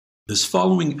This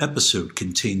following episode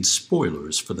contains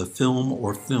spoilers for the film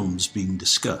or films being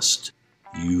discussed.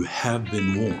 You have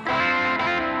been warned.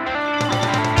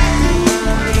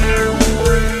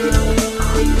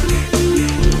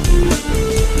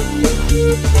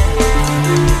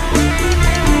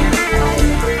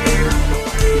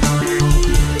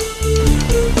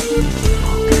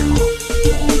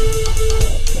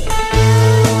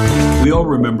 We all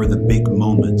remember the big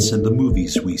moments in the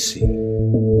movies we see.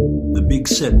 The big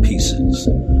set pieces,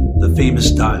 the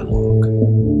famous dialogue,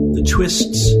 the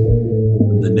twists,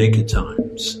 and the naked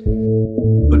times.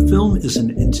 But film is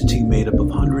an entity made up of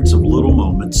hundreds of little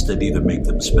moments that either make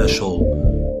them special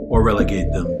or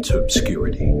relegate them to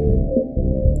obscurity.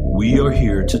 We are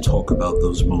here to talk about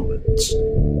those moments.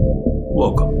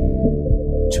 Welcome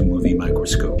to Movie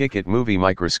Microscope. Kick it, Movie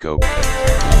Microscope.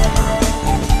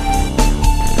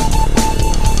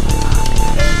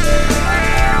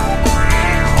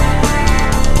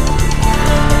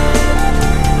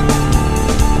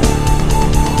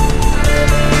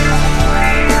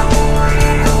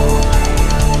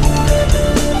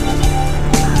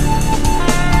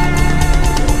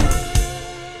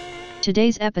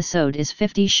 Today's episode is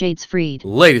 50 Shades Freed.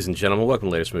 Ladies and gentlemen, welcome to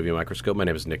the latest Movie Microscope. My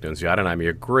name is Nick Nunziata, and I'm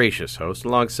your gracious host,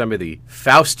 alongside me the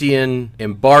Faustian,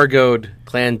 embargoed,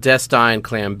 clandestine,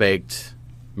 clam-baked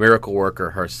miracle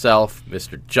worker herself,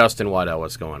 Mr. Justin Waddell.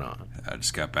 What's going on? I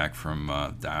just got back from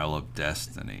Dial of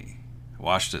Destiny.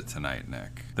 Watched it tonight,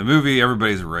 Nick. The movie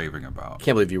everybody's raving about.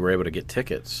 Can't believe you were able to get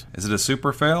tickets. Is it a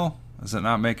super fail? Is it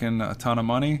not making a ton of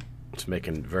money? It's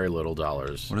making very little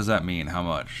dollars. What does that mean? How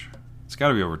much? It's got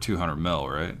to be over 200 mil,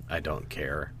 right? I don't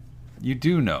care. You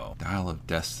do know. Dial of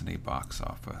Destiny box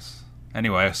office.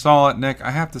 Anyway, I saw it, Nick.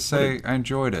 I have to say, I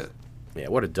enjoyed it. Yeah,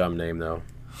 what a dumb name, though.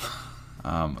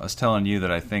 I was telling you that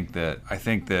I think that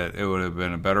it would have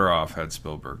been better off had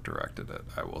Spielberg directed it.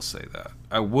 I will say that.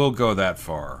 I will go that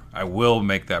far. I will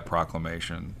make that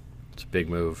proclamation. It's a big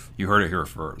move. You heard it here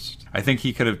first. I think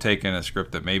he could have taken a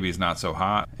script that maybe is not so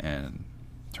hot and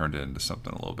turned it into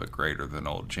something a little bit greater than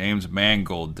old James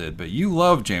Mangold did. But you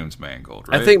love James Mangold,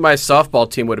 right? I think my softball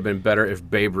team would have been better if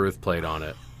Babe Ruth played on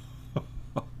it.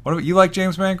 What about you? Like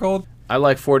James Mangold? I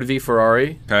like Ford v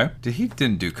Ferrari. Okay. He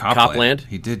didn't do Copland. Copland?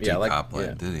 He did do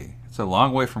Copland, did he? It's a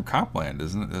long way from Copland,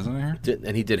 isn't it?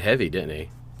 And he did Heavy, didn't he?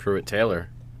 Pruitt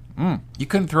Taylor. You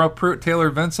couldn't throw Pruitt Taylor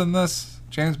Vince in this?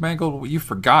 James Mangold? You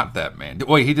forgot that, man.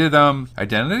 Wait, he did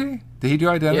Identity? Did he do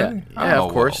Identity? Yeah,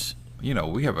 of course. Well, you know,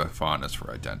 we have a fondness for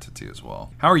Identity as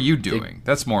well. How are you doing?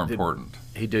 That's more important.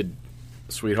 He did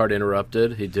Sweetheart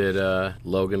Interrupted. He did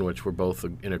Logan, which we're both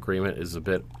in agreement is a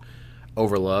bit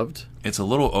overloved. It's a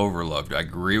little overloved. I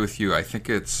agree with you. I think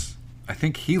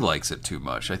he likes it too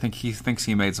much. I think he thinks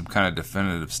he made some kind of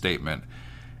definitive statement.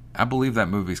 I believe that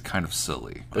movie's kind of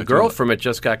silly. The girl from it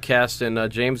just got cast in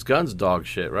James Gunn's dog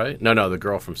shit, right? No, the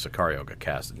girl from Sicario got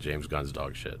cast in James Gunn's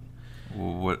dog shit.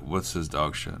 What's his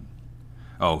dog shit?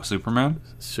 Oh, Superman?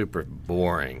 Super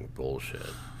boring bullshit.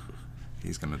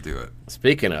 He's going to do it.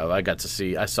 Speaking of,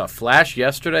 I saw Flash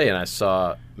yesterday, and I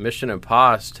saw Mission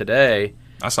Impossible today.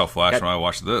 I saw Flash when I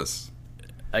watched this.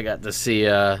 I got to see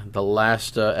the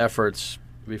last efforts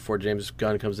before James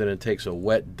Gunn comes in and takes a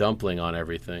wet dumpling on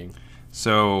everything.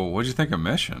 So, what did you think of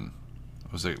Mission?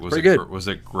 Was it good. Was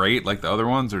it great like the other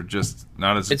ones, or just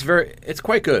not as? It's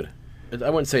quite good.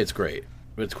 I wouldn't say it's great,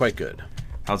 but it's quite good.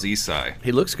 How's Isai?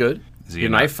 He looks good. Your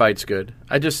knife fight's good.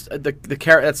 I just the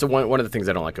character. That's one of the things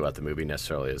I don't like about the movie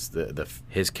necessarily is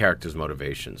his character's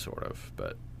motivation, sort of.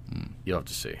 But you'll have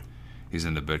to see. He's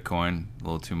into Bitcoin a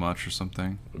little too much or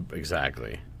something.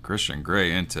 Exactly. Christian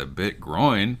Grey into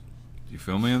Bitgroin. You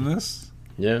feel me in this?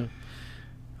 Yeah.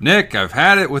 Nick, I've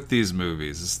had it with these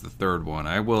movies. This is the third one.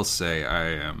 I will say I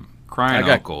am crying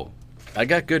uncle. I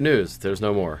got good news. There's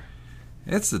no more.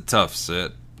 It's a tough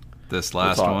sit. This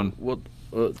last one. We'll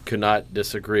could not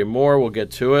disagree more. We'll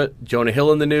get to it. Jonah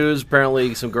Hill in the news.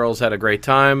 Apparently some girls had a great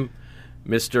time.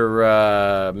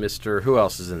 Mr. Who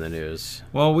else is in the news?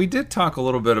 Well, we did talk a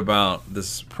little bit about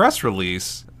this press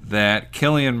release that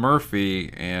Cillian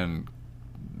Murphy and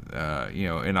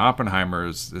in Oppenheimer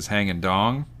is hanging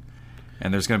dong,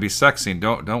 and there's going to be sex scene.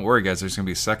 Don't worry, guys. There's going to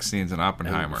be sex scenes in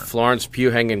Oppenheimer. And Florence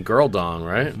Pugh hanging girl dong,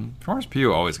 right? Florence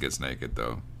Pugh always gets naked,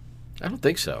 though. I don't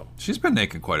think so. She's been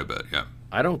naked quite a bit, yeah.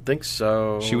 I don't think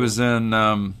so. She was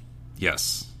in,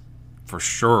 yes, for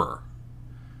sure.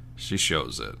 She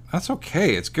shows it. That's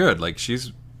okay. It's good. Like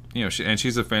she's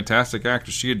a fantastic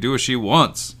actress. She could do what she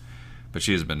wants, but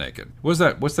she has been naked. What's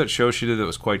that show she did that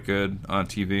was quite good on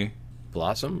TV?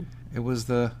 Blossom? It was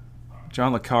the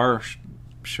John Le Carre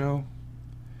show.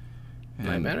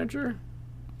 Night Manager?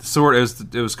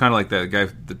 It was kind of like that guy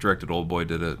that directed Old Boy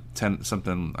did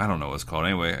something, I don't know what it's called.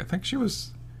 Anyway, I think she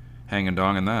was hanging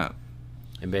dong in that.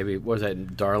 And maybe, what was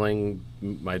that, Darling,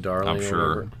 My Darling? I'm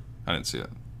sure. I didn't see it.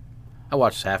 I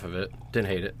watched half of it. Didn't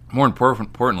hate it. More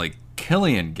importantly,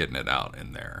 Killian getting it out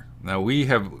in there. Now, we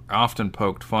have often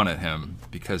poked fun at him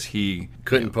because he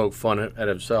couldn't poke fun at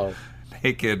himself.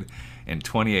 Naked in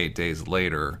 28 Days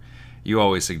Later. You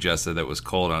always suggested that it was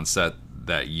cold on set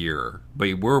that year.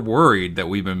 But we're worried that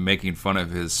we've been making fun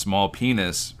of his small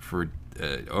penis for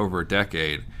over a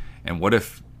decade. And what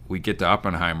if we get to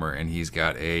Oppenheimer and he's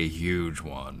got a huge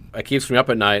one? It keeps me up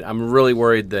at night. I'm really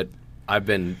worried that I've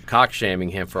been cock-shaming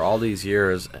him for all these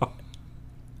years,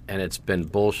 and it's been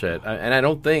bullshit. And I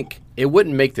don't think it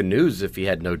wouldn't make the news if he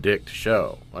had no dick to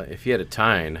show. If he had a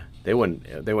tine, they wouldn't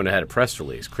have had a press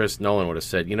release. Chris Nolan would have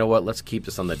said, you know what, let's keep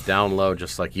this on the down low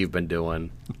just like you've been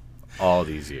doing all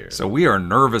these years. So we are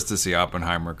nervous to see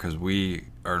Oppenheimer because we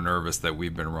are nervous that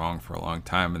we've been wrong for a long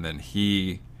time, and then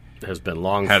he has been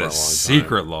long had for a a long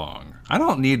secret time. long. I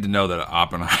don't need to know that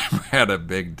Oppenheimer had a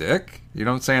big dick. You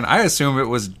know what I'm saying? I assume it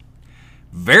was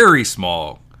very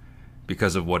small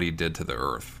because of what he did to the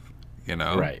Earth. You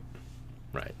know? Right.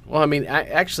 Well, I mean, I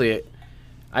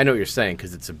know what you're saying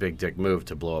because it's a big dick move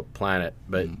to blow up a planet,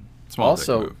 but Small dick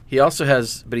move. he also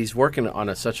has, but he's working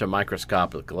on such a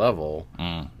microscopic level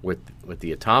with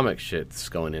the atomic shit that's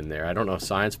going in there. I don't know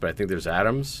science, but I think there's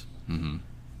atoms. Mm-hmm.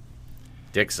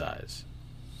 Dick size.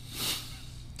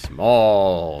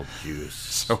 Small juice.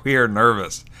 So we are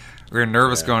nervous. We're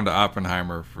nervous going to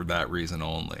Oppenheimer for that reason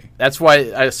only. That's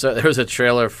why I saw there was a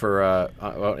trailer for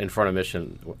in front of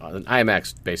Mission, an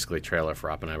IMAX basically trailer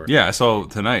for Oppenheimer. Yeah, I saw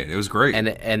it tonight. It was great.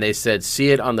 And they said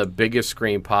see it on the biggest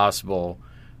screen possible,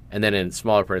 and then in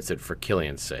smaller print it said for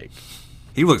Killian's sake.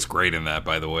 He looks great in that,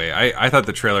 by the way. I thought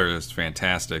the trailer was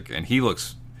fantastic, and he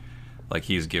looks like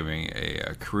he's giving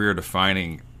a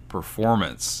career-defining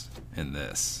performance in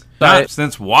this. Not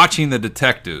since watching The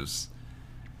Detectives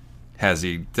has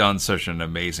he done such an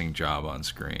amazing job on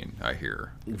screen, I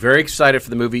hear. Very excited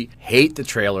for the movie. Hate the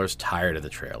trailers. Tired of the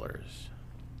trailers.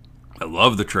 I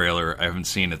love the trailer. I haven't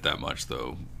seen it that much,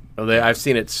 though. I've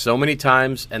seen it so many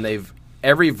times, and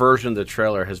every version of the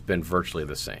trailer has been virtually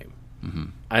the same. Mm-hmm.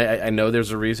 I know there's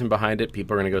a reason behind it.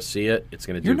 People are going to go see it. It's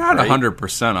going to do. You're not great.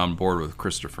 100% on board with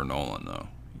Christopher Nolan, though.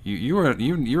 You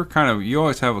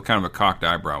always have a kind of a cocked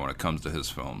eyebrow when it comes to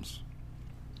his films.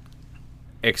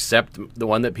 Except the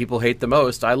one that people hate the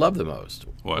most, I love the most.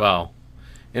 What? Well,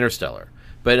 Interstellar.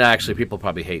 But actually, people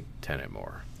probably hate Tenet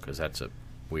more, because that's a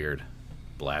weird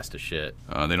blast of shit.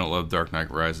 They don't love Dark Knight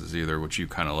Rises either, which you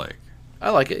kind of like. I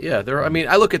like it, yeah.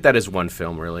 I look at that as one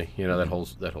film, really. You know, that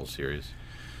whole series.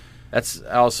 I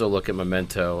also look at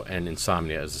Memento and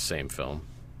Insomnia as the same film.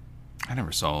 I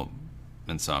never saw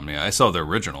Insomnia. I saw the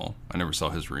original. I never saw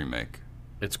his remake.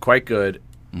 It's quite good,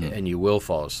 and you will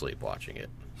fall asleep watching it.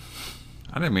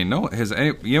 I didn't mean no.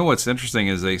 You know what's interesting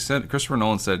is they said Christopher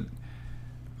Nolan said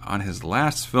on his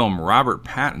last film, Robert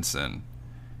Pattinson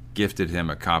gifted him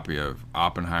a copy of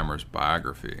Oppenheimer's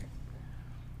biography,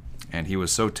 and he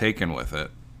was so taken with it.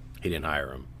 He didn't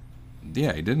hire him.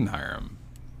 Yeah, he didn't hire him.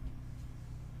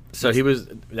 So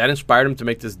that inspired him to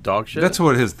make this dog shit? That's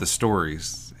what the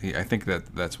stories. I think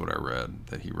that's what I read.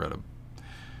 That he read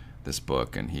this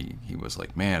book, and he was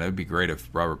like, man, it would be great if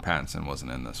Robert Pattinson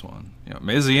wasn't in this one. You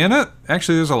know, is he in it?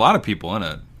 Actually, there's a lot of people in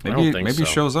it. Maybe he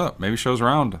shows up. Maybe shows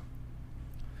around.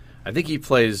 I think he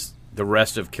plays the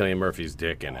rest of Cillian Murphy's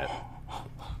dick in it.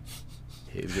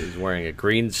 He's wearing a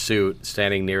green suit,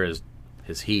 standing near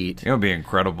his heat. It would be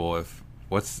incredible if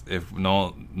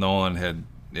Nolan had.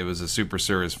 It was a super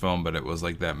serious film, but it was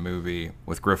like that movie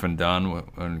with Griffin Dunn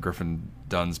when Griffin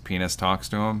Dunn's penis talks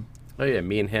to him. Oh yeah,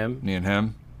 Me and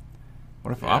Him.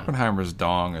 What if Oppenheimer's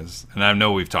dong is... And I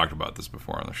know we've talked about this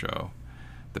before on the show,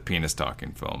 the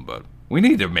penis-talking film, but we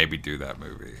need to maybe do that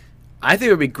movie. I think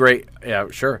it would be great... Yeah,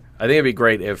 sure. I think it would be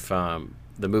great if the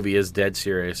movie is dead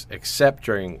serious, except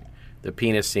during the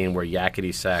penis scene where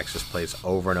Yakety Sax just plays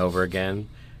over and over again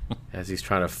as he's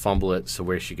trying to fumble it so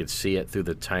where she could see it through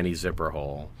the tiny zipper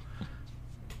hole.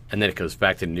 And then it goes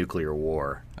back to nuclear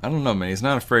war. I don't know, man. He's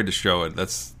not afraid to show it.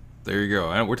 There you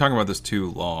go. We're talking about this too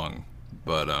long,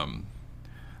 but...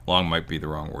 long might be the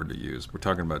wrong word to use. We're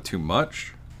talking about too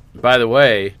much. By the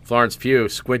way, Florence Pugh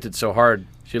squinted so hard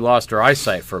She lost her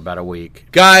eyesight for about a week.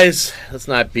 Guys, let's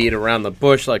not beat around the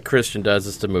bush like Christian does.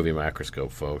 It's the movie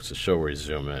Microscope, folks. The show where we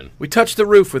zoom in. We touch the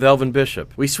roof with Elvin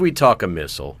Bishop. We sweet talk a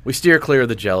missile. We steer clear of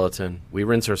the gelatin. We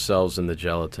rinse ourselves in the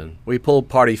gelatin. We pull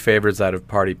party favorites out of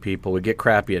party people. We get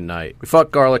crappy at night. We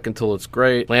fuck garlic until it's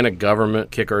great. Plan a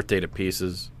government. Kick Earth Day to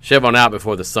pieces. Shiv on out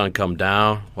before the sun come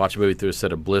down. Watch a movie through a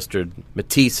set of blistered,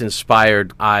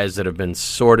 Matisse-inspired eyes that have been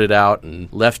sorted out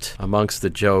and left amongst the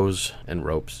Joes and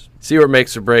ropes. See what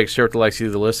makes or breaks, share what the likes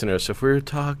you, the listener. So if we were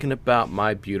talking about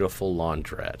My Beautiful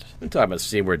Laundrette, we're talking about a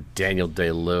scene where Daniel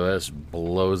Day-Lewis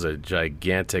blows a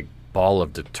gigantic ball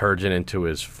of detergent into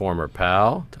his former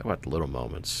pal. Talk about the little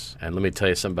moments. And let me tell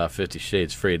you something about 50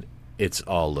 Shades Freed. It's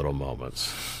all little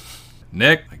moments.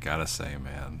 Nick, I gotta say,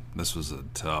 man, this was a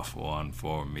tough one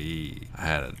for me. I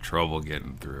had trouble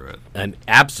getting through it. An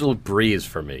absolute breeze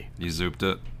for me. You zooped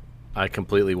it? I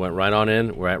completely went right on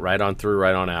in, right on through,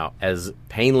 right on out. As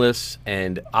painless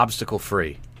and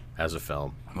obstacle-free as a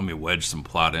film. Let me wedge some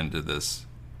plot into this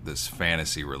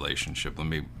fantasy relationship. Let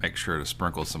me make sure to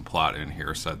sprinkle some plot in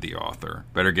here, said the author.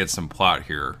 Better get some plot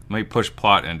here. Let me push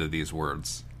plot into these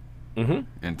words.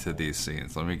 Into these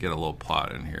scenes. Let me get a little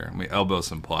plot in here. Let me elbow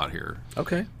some plot here.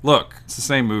 Okay. Look, it's the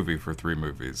same movie for 3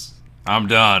 movies. I'm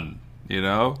done, you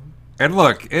know? And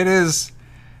look, it is...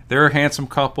 They're a handsome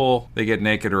couple. They get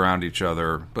naked around each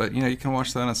other. But, you know, you can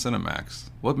watch that on Cinemax.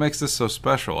 What makes this so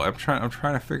special? I'm trying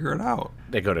to figure it out.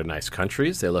 They go to nice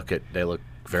countries. They look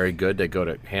very good. They go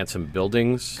to handsome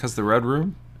buildings. Because the Red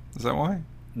Room? Is that why?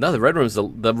 No, the Red Room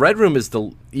is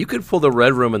the you could pull the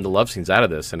Red Room and the love scenes out of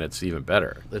this and it's even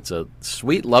better. It's a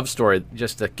sweet love story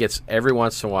just that gets every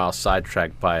once in a while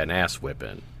sidetracked by an ass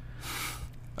whipping.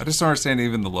 I just don't understand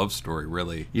even the love story,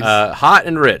 really. Hot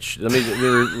and rich. Let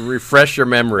me refresh your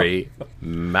memory.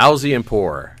 Mousy and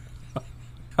poor.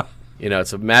 You know,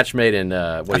 it's a match made in,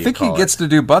 I think he gets to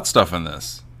do butt stuff in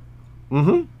this.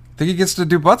 Mm-hmm. I think he gets to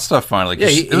do butt stuff finally. Yeah,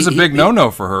 it was a big no-no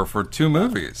for her for 2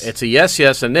 movies. It's a yes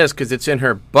in this because it's in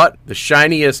her butt. The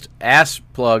shiniest ass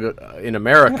plug in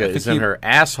America is in her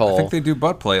asshole. I think they do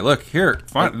butt play. Look, here.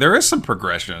 Fine. There is some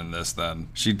progression in this then.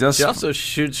 She also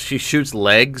shoots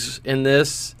legs in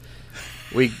this.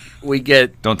 We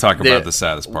get... Don't talk about the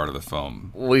saddest part of the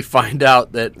film. We find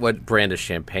out that what brand of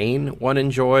champagne one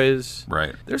enjoys.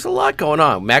 Right. There's a lot going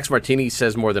on. Max Martini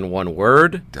says more than one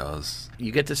word. It does.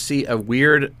 You get to see a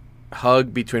weird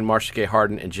hug between Marcia Gay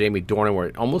Harden and Jamie Dornan where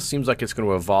it almost seems like it's going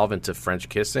to evolve into French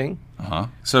kissing.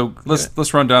 So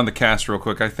let's run down the cast real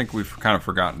quick. I think we've kind of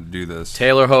forgotten to do this.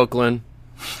 Taylor Hoechlin.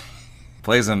 He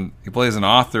plays an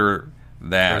author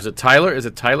that... Or is it Tyler? Is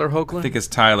it Tyler Hoechlin? I think it's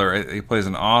Tyler. He plays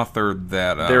an author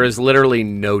that... there is literally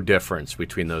no difference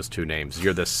between those two names.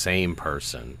 You're the same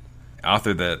person.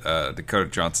 Author that Dakota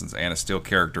Johnson's Anna Steele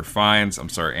character finds. I'm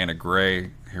sorry, Anna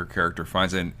Gray, her character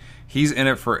finds. And he's in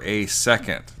it for a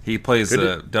second. He plays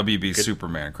the WB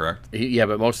Superman, correct? Yeah,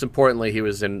 but most importantly, he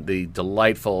was in the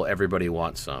delightful Everybody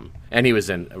Wants Some. And he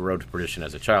was in Road to Perdition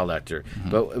as a child actor.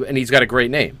 And he's got a great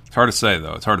name. It's hard to say,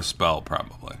 though. It's hard to spell,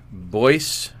 probably.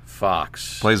 Boyce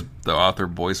Fox. Plays the author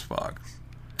Boyce Fox.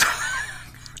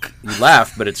 You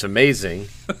laugh, but it's amazing.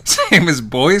 His name is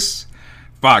Boyce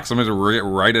Fox. I'm going to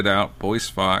write it out. Boyce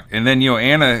Fox. And then,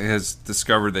 Anna has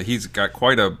discovered that he's got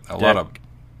quite a lot of...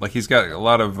 Like, he's got a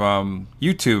lot of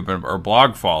YouTube or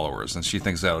blog followers, and she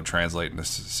thinks that'll translate into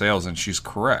sales, and she's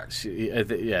correct.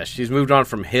 She's moved on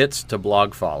from hits to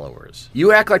blog followers.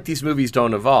 You act like these movies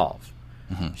don't evolve.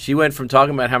 She went from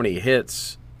talking about how many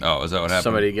hits... Oh, is that what happened?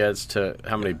 Somebody gets to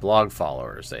how many blog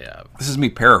followers they have. This is me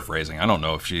paraphrasing. I don't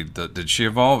know if did she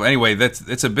evolve? Anyway,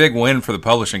 it's a big win for the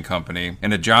publishing company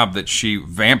and a job that she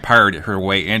vampired her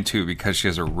way into because she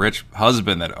has a rich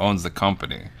husband that owns the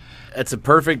company. It's a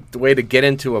perfect way to get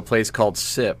into a place called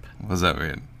SIP. What does that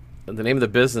mean? The name of the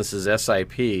business is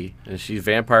SIP, and she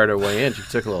vampired her way in. She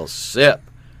took a little sip.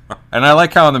 And I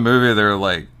like how in the movie they're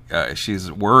like, she's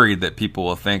worried that people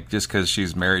will think just because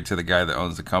she's married to the guy that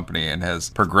owns the company and has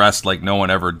progressed like no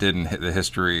one ever did in the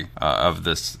history of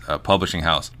this publishing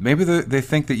house. Maybe they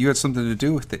think that you had something to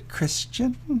do with it,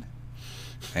 Christian.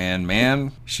 And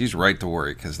man, she's right to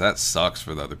worry because that sucks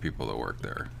for the other people that work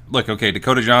there. Look, okay,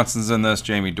 Dakota Johnson's in this.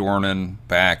 Jamie Dornan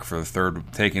back for the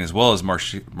third taking, as well as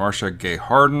Marcia Gay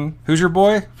Harden. Who's your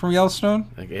boy from Yellowstone?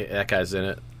 Okay, that guy's in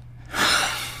it.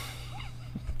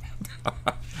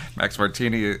 Max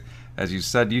Martini, as you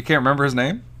said, you can't remember his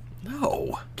name?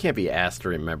 No. Can't be asked to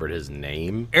remember his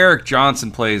name. Eric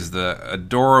Johnson plays the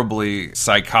adorably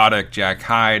psychotic Jack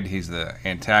Hyde. He's the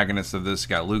antagonist of this. You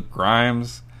got Luke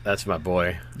Grimes. That's my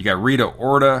boy. You got Rita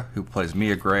Ora, who plays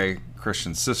Mia Gray,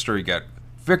 Christian's sister. You got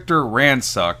Victor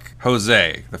Ransuk,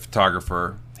 Jose, the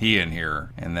photographer. he in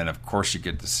here. And then, of course, you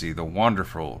get to see the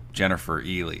wonderful Jennifer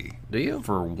Ehle. Do you?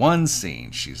 For one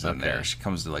scene, she's in there. She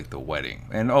comes to, like, the wedding.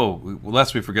 And,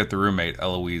 lest we forget the roommate,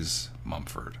 Eloise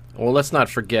Mumford. Well, let's not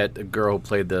forget the girl who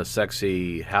played the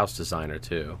sexy house designer,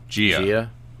 too. Gia.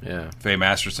 Yeah. Faye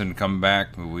Masterson coming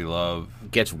back, who we love.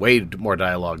 Gets way more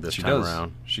dialogue this time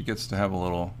around. She gets to have a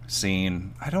little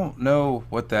scene. I don't know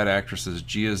what that actress is.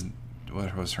 Gia's...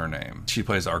 What was her name? She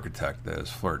plays the architect that is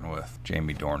flirting with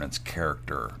Jamie Dornan's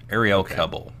character. Ariel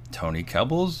Kebbel. Tony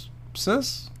Kebbel's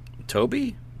sis?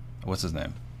 Toby? What's his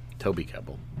name? Toby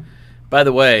Kebbel. By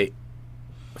the way,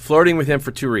 flirting with him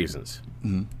for 2 reasons.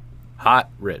 Mm-hmm. Hot,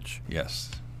 rich. Yes.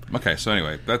 Okay, so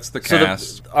anyway, that's the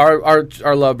cast.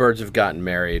 Our lovebirds have gotten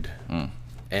married,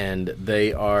 and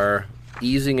they are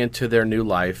easing into their new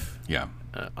life. Yeah.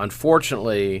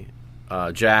 Unfortunately,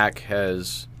 Jack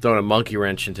has thrown a monkey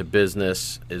wrench into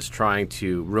business, is trying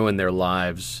to ruin their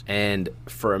lives, and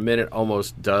for a minute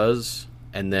almost does,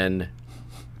 and then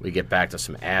we get back to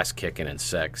some ass kicking and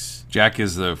sex. Jack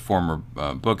is the former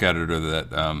book editor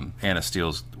that Anna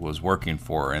Steele was working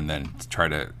for, and then tried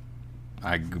to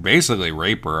basically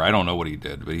rape her. I don't know what he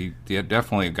did, but he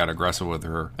definitely got aggressive with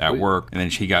her at work, and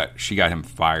then she got him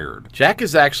fired. Jack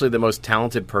is actually the most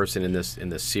talented person in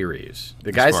this series.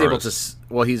 The guy's able to.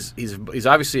 Well, he's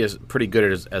obviously pretty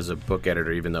good as a book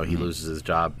editor, even though he loses his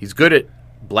job. He's good at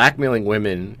blackmailing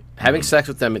women, having sex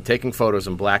with them, and taking photos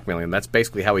and blackmailing them. That's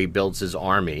basically how he builds his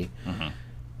army. Mm-hmm.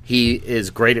 He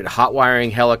is great at hot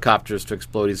wiring helicopters to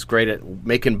explode. He's great at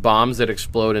making bombs that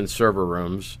explode in server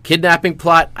rooms. Kidnapping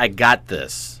plot, I got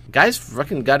this. Guy's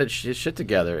fucking got his shit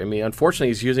together. I mean, unfortunately,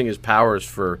 he's using his powers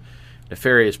for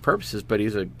nefarious purposes, but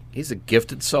he's a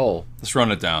gifted soul. Let's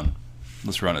run it down.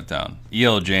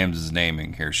 E.L. James is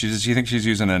naming here. Do you think she's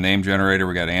using a name generator?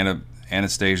 We got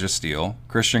Anastasia Steele,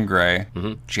 Christian Grey,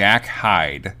 Jack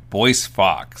Hyde, Boyce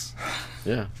Fox.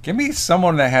 Yeah. Give me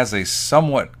someone that has a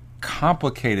somewhat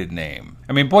complicated name.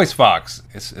 I mean, Boyce Fox,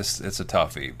 it's a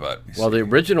toughie, but... Well, the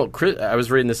original... I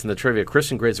was reading this in the trivia.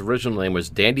 Christian Grey's original name was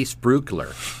Dandy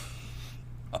Sprookler.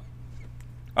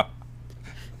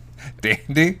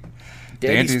 Dandy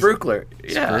Sprookler.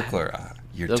 Yeah. Sprookler.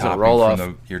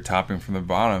 You're topping from the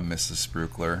bottom, Mrs.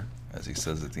 Sprookler, as he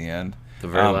says at the end. The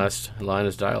very last line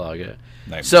is dialogue, yeah.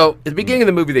 Nice. So, at the beginning of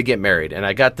the movie, they get married, and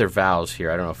I got their vows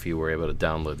here. I don't know if you were able to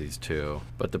download these too.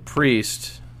 But the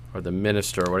priest... or the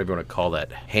minister, or whatever you want to call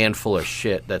that handful of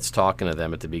shit that's talking to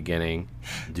them at the beginning.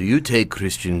 Do you take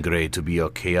Christian Grey to be your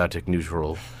chaotic,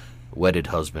 neutral, wedded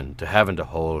husband, to have and to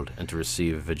hold, and to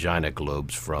receive vagina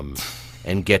globes from,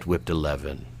 and get whipped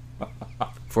 11?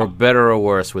 For better or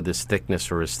worse, with his thickness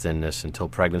or his thinness, until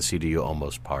pregnancy do you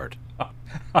almost part.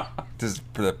 Does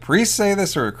the priest say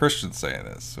this, or a Christian saying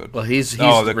this? Well, he's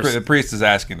the priest is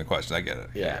asking the question. I get it.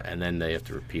 Yeah, and then they have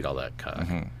to repeat all that cock.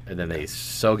 Mm-hmm. And then they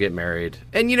get married.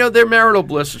 And, their marital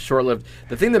bliss is short-lived.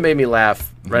 The thing that made me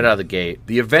laugh right out of the gate,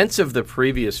 the events of the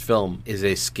previous film is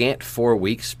a scant 4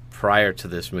 weeks prior to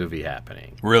this movie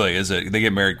happening. Really? Is it? They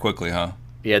get married quickly, huh?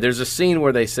 Yeah, there's a scene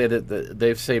where they say that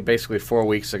they say basically 4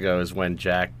 weeks ago is when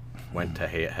Jack went to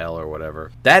hell or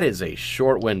whatever. That is a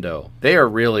short window. They are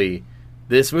really...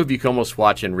 This movie you can almost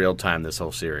watch in real time, this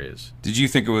whole series. Did you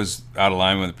think it was out of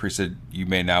line when the priest said, "You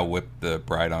may now whip the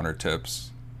bride on her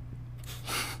tips"?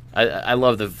 I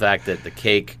love the fact that the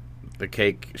cake,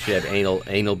 she had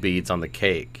anal beads on the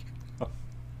cake.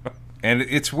 And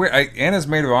it's weird. Anna's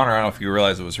maid of honor, I don't know if you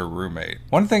realize it was her roommate.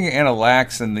 One thing Anna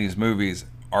lacks in these movies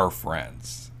are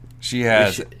friends. She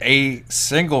has a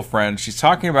single friend. She's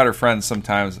talking about her friends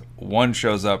sometimes. One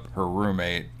shows up, her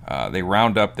roommate. They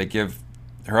round up, they give...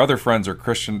 Her other friends are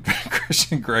Christian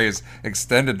Grey's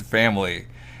extended family,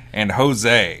 and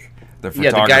Jose, the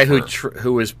photographer. Yeah, the guy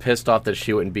who was pissed off that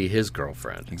she wouldn't be his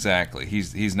girlfriend. Exactly.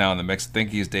 He's now in the mix. I think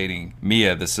he's dating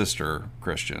Mia, the sister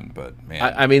Christian. But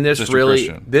man, I mean, this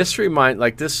Christian.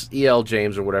 like this E.L.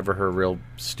 James or whatever her real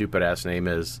stupid ass name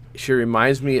is. She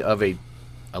reminds me of a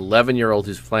 11-year-old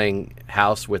who's playing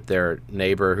house with their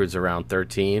neighbor who's around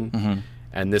 13,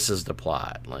 and this is the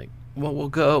plot. Like, well, we'll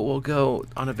go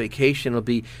on a vacation. It'll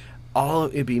be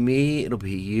me, it'll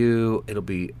be you, it'll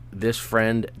be this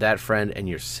friend, that friend, and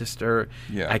your sister.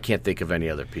 Yeah. I can't think of any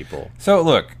other people. So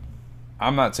look,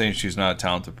 I'm not saying she's not a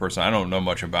talented person. I don't know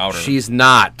much about her. She's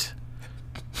not.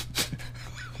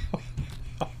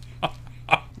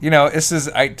 This is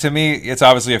to me, it's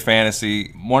obviously a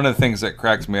fantasy. One of the things that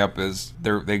cracks me up is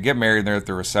they get married and they're at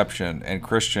the reception, and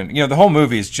Christian. The whole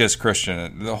movie is just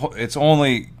Christian. It's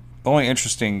only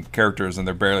interesting characters, and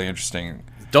they're barely interesting.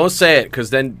 Don't say it, because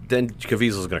then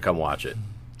Caviezel's going to come watch it.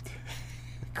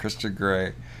 Christian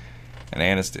Grey and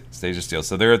Anastasia Steele.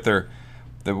 So they're at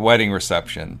the wedding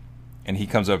reception, And he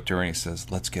comes up to her and he says,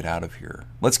 let's get out of here.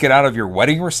 Let's get out of your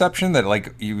wedding reception that,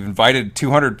 like, you've invited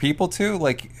 200 people to.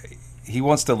 Like, he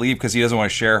wants to leave because he doesn't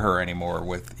want to share her anymore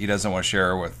with, he doesn't want to share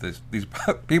her with these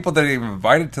people that he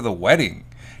invited to the wedding.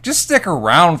 Just stick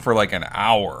around for like an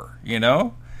hour, you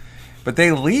know? But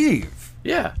they leave.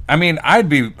 Yeah. I mean, I'd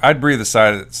breathe a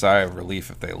sigh of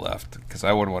relief if they left because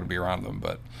I wouldn't want to be around them,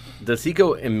 but. Does he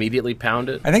go immediately pound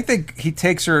it? I think he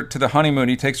takes her to the honeymoon.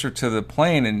 He takes her to the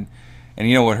plane, and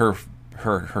you know what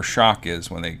her shock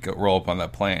is when they roll up on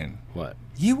that plane. What?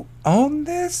 You own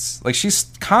this? Like,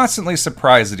 she's constantly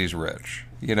surprised that he's rich.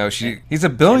 You know, he's a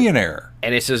billionaire.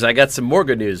 And he says, I got some more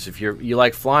good news. If you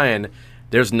like flying,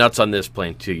 there's nuts on this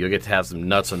plane too. You'll get to have some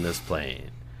nuts on this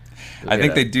plane. I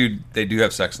think they do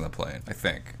have sex on the plane, I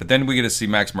think. But then we get to see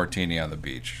Max Martini on the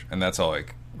beach, and that's all I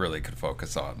really could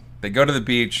focus on. They go to the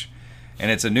beach,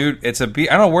 and it's a beach.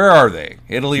 I don't know, where are they?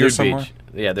 Italy nude or somewhere? beach.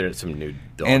 Yeah, there's some nude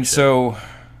dog And shit. so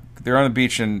they're on the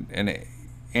beach, and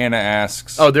Anna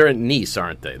asks... Oh, they're in Nice,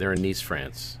 aren't they? They're in Nice,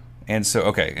 France. And so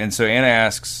Anna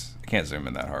asks... I can't zoom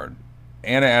in that hard.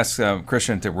 Anna asks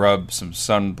Christian to rub some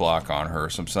sunblock on her,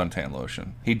 some suntan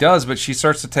lotion. He does, but she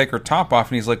starts to take her top off,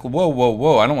 and he's like, whoa, whoa,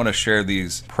 whoa, I don't want to share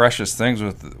these precious things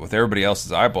with everybody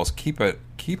else's eyeballs. Keep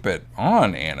it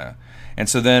on, Anna. And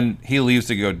so then he leaves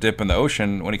to go dip in the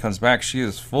ocean. When he comes back, she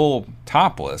is full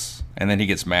topless, and then he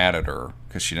gets mad at her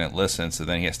because she didn't listen, so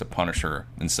then he has to punish her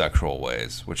in sexual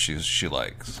ways, which she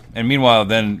likes. And meanwhile,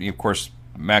 then, of course,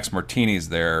 Max Martini's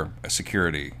there, a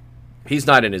security. He's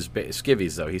not in his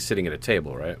skivvies, though. He's sitting at a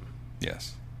table, right?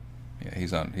 Yes. Yeah,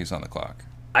 he's on the clock.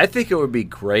 I think it would be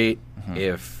great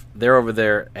if they're over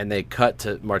there and they cut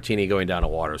to Martini going down a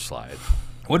water slide.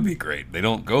 Would be great. They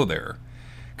don't go there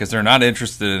because they're not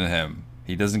interested in him.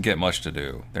 He doesn't get much to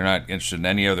do. They're not interested in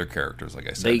any other characters, like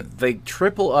I said. They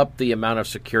triple up the amount of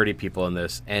security people in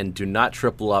this and do not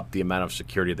triple up the amount of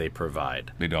security they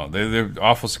provide. They don't. They're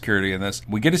awful security in this.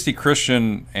 We get to see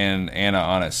Christian and Anna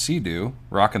on a sea-doo,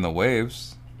 rocking the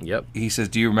waves. Yep. He says,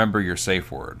 do you remember your safe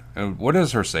word? And what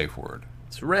is her safe word?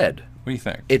 It's red. What do you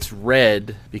think? It's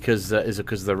red because, is it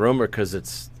because of the room or because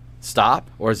it's stop?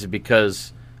 Or is it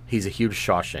because he's a huge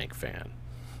Shawshank fan?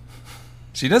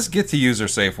 She does get to use her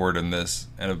safe word in this,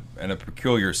 in a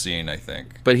peculiar scene, I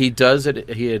think. But he does it.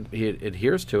 He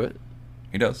adheres to it.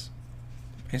 He does.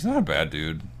 He's not a bad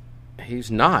dude.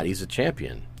 He's not. He's a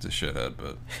champion. He's a shithead,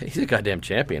 but He's a goddamn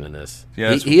champion in this.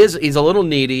 Yeah, he is. He's a little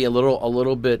needy, a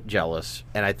little bit jealous,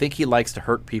 and I think he likes to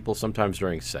hurt people sometimes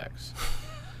during sex.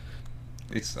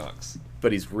 he sucks.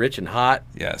 But he's rich and hot.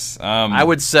 Yes. I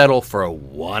would settle for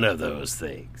one of those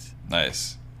things.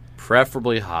 Nice.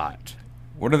 Preferably hot.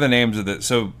 What are the names of the...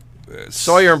 So...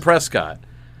 Sawyer and Prescott.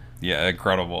 Yeah,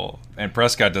 incredible. And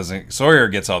Prescott doesn't... Sawyer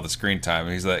gets all the screen time.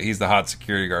 He's the hot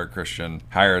security guard Christian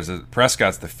hires.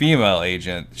 Prescott's the female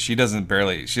agent. She doesn't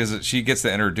barely... She gets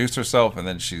to introduce herself, and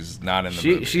then she's not in the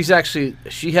movie.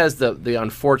 She has the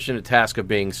unfortunate task of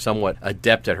being somewhat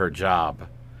adept at her job.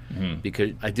 Mm-hmm.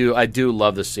 Because I do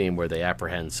love the scene where they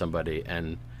apprehend somebody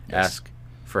and ask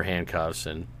for handcuffs,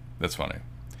 and... That's funny.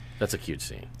 That's a cute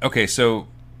scene. Okay, so...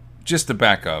 Just to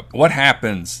back up, what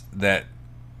happens that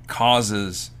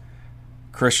causes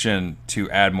Christian to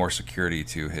add more security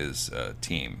to his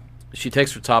team? She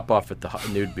takes her top off at the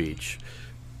nude beach.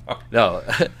 Oh. No.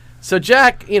 So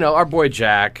Jack, our boy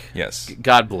Jack, yes,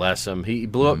 God bless him. He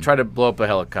tried to blow up a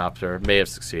helicopter, may have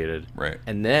succeeded. Right.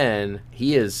 And then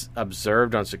he is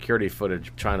observed on security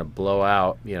footage trying to blow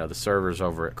out, the servers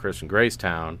over at Chris and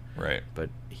Gracetown. Right.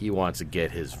 But he wants to get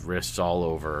his wrists all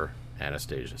over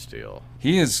Anastasia Steele.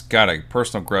 He has got a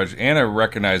personal grudge. Anna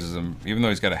recognizes him, even though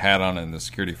he's got a hat on in the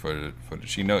security footage.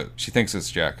 She thinks it's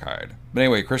Jack Hyde. But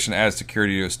anyway, Christian adds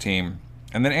security to his team,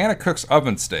 and then Anna cooks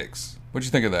oven steaks. What'd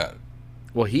you think of that?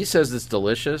 Well, he says it's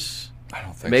delicious. I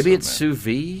don't think Maybe so, it's sous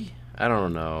vide. I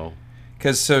don't know.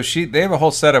 Because they have a whole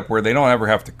setup where they don't ever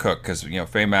have to cook because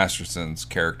Faye Masterson's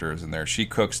character is in there. She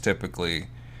cooks typically,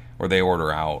 or they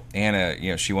order out.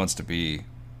 Anna, she wants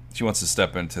to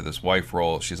step into this wife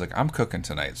role. She's like, I'm cooking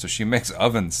tonight. So she makes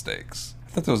oven steaks.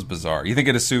 I thought that was bizarre. You think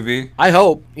it is sous vide? I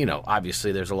hope.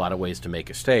 Obviously there's a lot of ways to make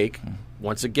a steak.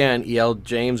 Once again, E.L.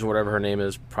 James, or whatever her name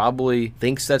is, probably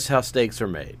thinks that's how steaks are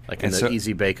made, like in the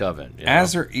Easy Bake Oven.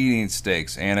 As they're eating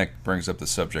steaks, Anna brings up the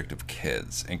subject of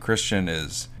kids. And Christian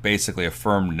is basically a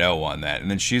firm no on that. And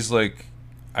then she's like,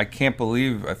 I can't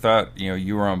believe, I thought,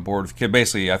 you were on board with kids.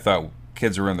 Basically, I thought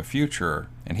kids were in the future.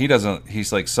 And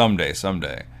he's like, someday.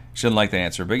 She didn't like the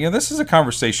answer, but this is a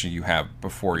conversation you have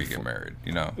before you get married.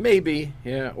 Maybe,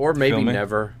 yeah, or maybe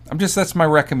never. That's my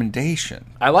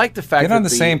recommendation. I like the fact get on the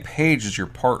same page as your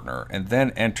partner, and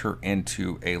then enter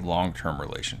into a long-term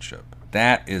relationship.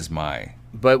 That is my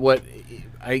But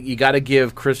you got to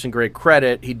give Christian Grey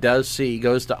credit. He goes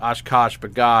to Oshkosh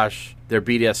Bagosh, their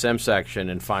BDSM section,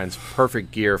 and finds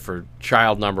perfect gear for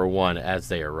child number 1 as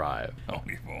they arrive. I don't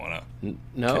even want to.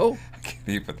 No? I can't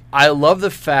even. I love the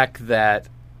fact that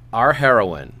our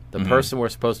heroine, the person we're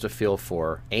supposed to feel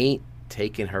for, ain't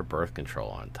taking her birth control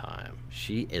on time.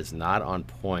 She is not on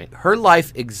point. Her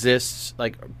life exists,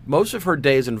 like, most of her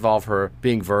days involve her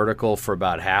being vertical for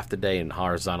about half the day and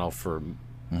horizontal for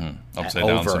Upside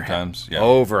down sometimes. Yeah.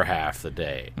 Over half the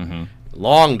day.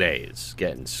 Long days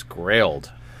getting scrailed.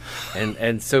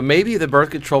 And so maybe the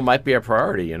birth control might be a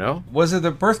priority, you know? Was it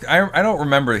the birth? I don't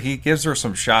remember. He gives her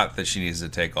some shot that she needs to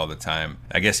take all the time.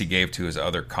 I guess he gave to his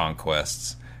other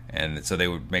conquests. And so they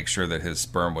would make sure that his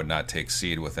sperm would not take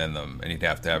seed within them, and he'd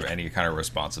have to have any kind of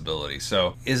responsibility.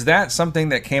 So is that something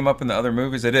that came up in the other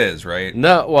movies? It is, right?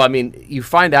 No, well, I mean, you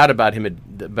find out about him,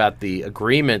 about the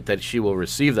agreement that she will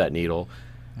receive that needle,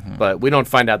 but we don't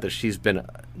find out that she's been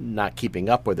not keeping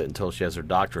up with it until she has her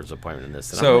doctor's appointment in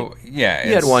this. And So, yeah. he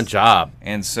had one job.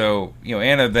 And so,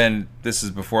 Anna then, this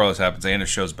is before all this happens, Anna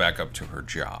shows back up to her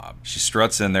job. She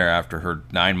struts in there after her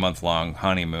 9-month-long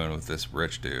honeymoon with this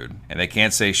rich dude. And they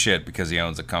can't say shit because he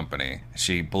owns a company.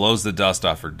 She blows the dust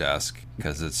off her desk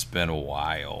because it's been a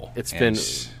while.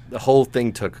 The whole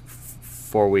thing took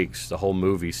 4 weeks, the whole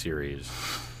movie series.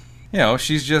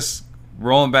 She's just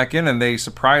rolling back in, and they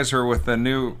surprise her with a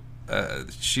new...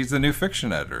 she's the new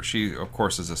fiction editor. She, of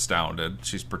course, is astounded.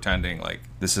 She's pretending like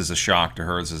this is a shock to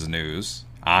her. This is news.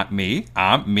 I'm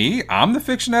the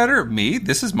fiction editor. Me?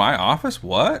 This is my office?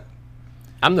 What?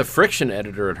 I'm the friction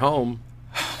editor at home.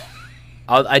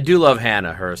 I do love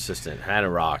Hannah, her assistant. Hannah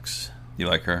rocks. You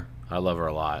like her? I love her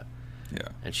a lot. Yeah.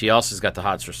 And she also has got the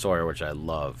hots for Sawyer, which I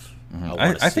love.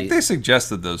 I think they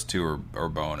suggested those two are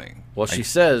boning. Well, she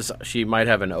says she might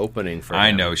have an opening for him.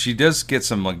 I know. She does get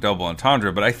some like double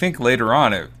entendre, but I think later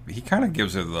on he kind of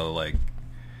gives her the like,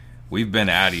 we've been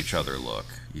at each other look.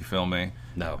 You feel me?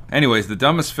 No. Anyways, the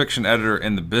dumbest fiction editor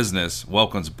in the business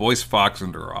welcomes Boyce Fox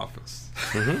into her office.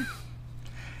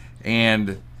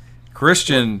 And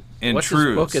Christian intrudes. What's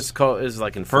this book? It's called, is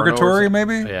like Inferno Purgatory,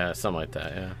 maybe? Yeah, something like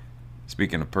that, yeah.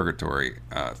 Speaking of Purgatory,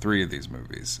 3 of these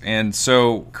movies. And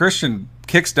so Christian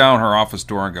kicks down her office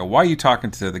door and goes, why are you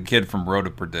talking to the kid from Road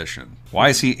to Perdition? Why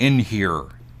is he in here,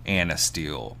 Anna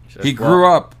Steele? He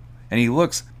grew up and he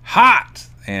looks hot.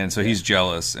 And so he's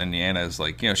jealous. And Anna's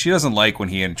like, she doesn't like when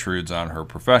he intrudes on her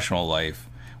professional life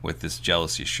with this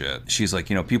jealousy shit. She's like,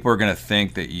 people are going to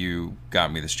think that you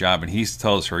got me this job. And he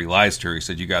tells her, he lies to her. He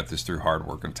said, you got this through hard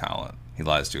work and talent. He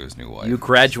lies to his new wife. You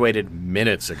graduated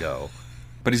minutes ago.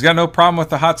 But he's got no problem with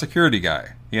the hot security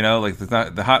guy. Like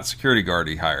the hot security guard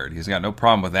he hired. He's got no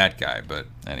problem with that guy. But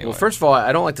anyway. Well, first of all,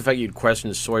 I don't like the fact you'd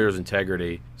question Sawyer's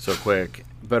integrity so quick.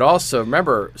 But also,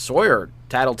 remember, Sawyer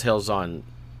tattletales on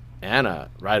Anna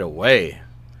right away.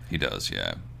 He does,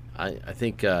 yeah. I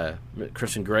think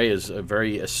Christian Grey is a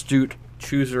very astute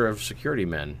chooser of security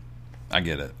men. I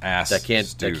get it.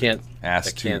 Astute.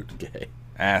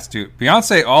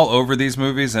 Beyonce all over these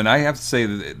movies, and I have to say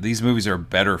that these movies are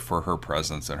better for her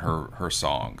presence and her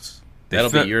songs. That'll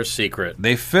be your secret.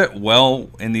 They fit well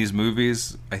in these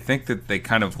movies. I think that they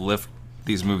kind of lift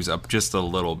these movies up just a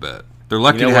little bit. They're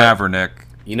lucky to have her, Nick.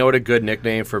 You know what a good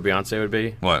nickname for Beyonce would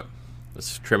be? What?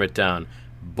 Let's trim it down.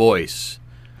 Boyce.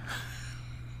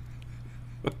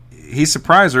 He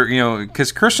surprised her,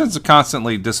 because Christian's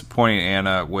constantly disappointing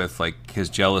Anna with like his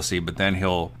jealousy, but then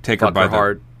he'll take her by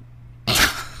heart.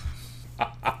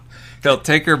 He'll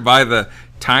take her by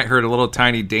her little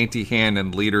tiny dainty hand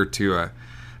and lead her to a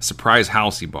surprise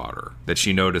house he bought her that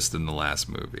she noticed in the last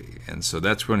movie. And so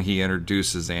that's when he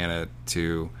introduces Anna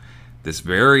to this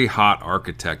very hot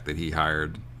architect that he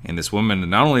hired. And this woman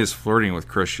not only is flirting with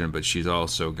Christian, but she's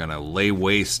also going to lay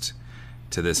waste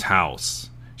to this house.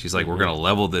 She's like, we're going to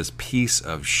level this piece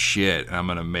of shit, and I'm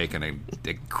going to make an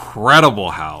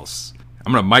incredible house.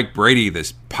 I'm going to Mike Brady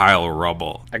this pile of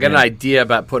rubble. I got an idea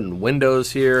about putting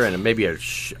windows here and maybe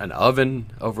an oven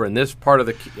over in this part of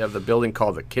the building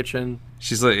called the kitchen.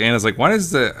 She's like, Anna's like, why does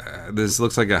this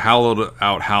looks like a hollowed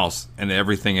out house and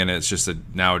everything in it's just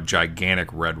now a gigantic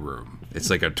red room. It's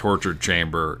like a torture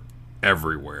chamber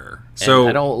everywhere. So and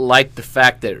I don't like the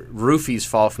fact that roofies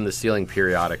fall from the ceiling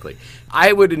periodically.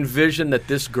 I would envision that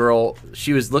this girl,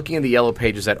 she was looking in the yellow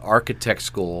pages at architect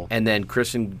school, and then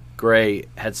Christian Grey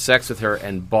had sex with her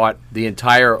and bought the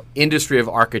entire industry of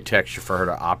architecture for her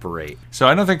to operate. So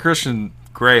I don't think Christian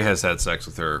Grey has had sex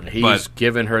with her. He's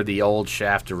given her the old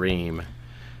shaftereem.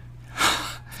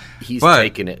 He's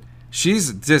taken it.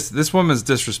 This woman's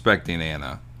disrespecting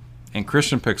Anna. And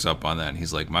Christian picks up on that, and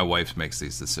he's like, my wife makes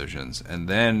these decisions. And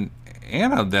then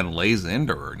Anna then lays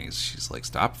into her, and she's like,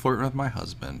 stop flirting with my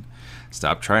husband.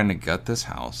 Stop trying to gut this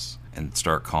house, and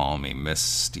start calling me Miss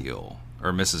Steele.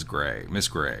 Or Mrs. Gray. Miss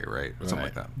Gray, right? Something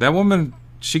like that. That woman,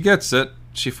 she gets it.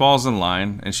 She falls in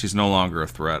line, and she's no longer a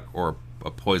threat or a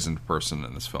poisoned person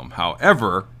in this film.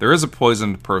 However, there is a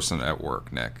poisoned person at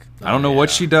work, Nick. I don't know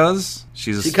what she does.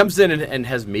 She comes in and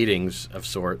has meetings of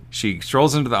sort. She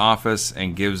strolls into the office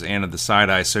and gives Anna the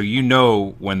side eye. So you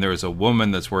know when there's a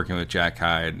woman that's working with Jack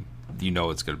Hyde, you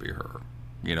know it's going to be her.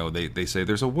 You know, they say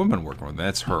there's a woman working with him.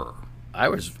 That's her. I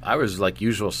was like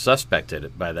usual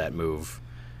suspected by that move.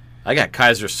 I got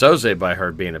Kaiser Soze by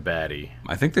her being a baddie.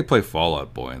 I think they play Fall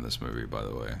Out Boy in this movie, by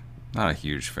the way. Not a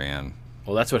huge fan.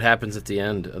 Well, that's what happens at the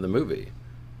end of the movie.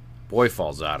 Boy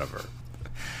falls out of her.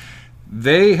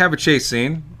 They have a chase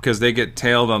scene because they get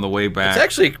tailed on the way back. It's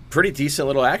actually a pretty decent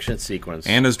little action sequence.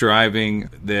 Anna's driving.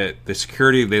 The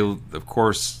security, they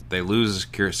lose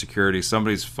security.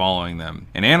 Somebody's following them.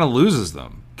 And Anna loses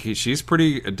them. She's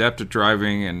pretty adept at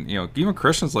driving. And, you know, even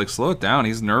Christian's like, slow it down.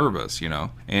 He's nervous, you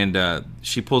know. And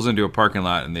she pulls into a parking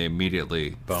lot and they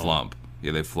immediately flump.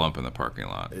 Yeah, they flump in the parking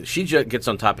lot. She gets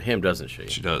on top of him, doesn't she?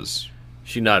 She does.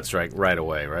 She nuts right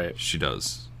away, right? She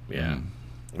does. Yeah.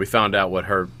 We found out what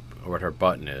her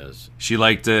button is. She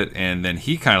liked it, and then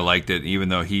he kind of liked it, even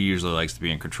though he usually likes to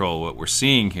be in control. What we're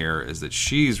seeing here is that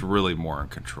she's really more in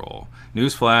control.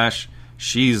 Newsflash,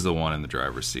 she's the one in the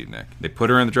driver's seat, Nick. They put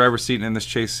her in the driver's seat in this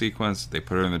chase sequence. They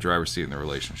put her in the driver's seat in the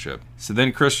relationship. So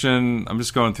then Christian, I'm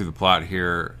just going through the plot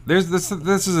here. This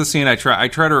is a scene I try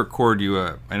to record you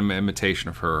an imitation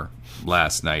of her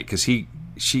last night, because she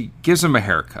gives him a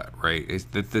haircut, right?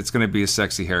 It's going to be a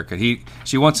sexy haircut.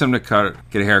 She wants him to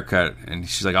get a haircut, and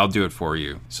she's like, I'll do it for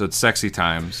you. So it's sexy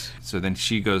times. So then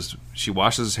she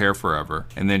washes his hair forever,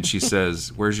 and then she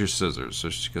says, where's your scissors? So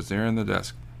she goes, they're in the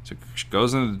desk. So she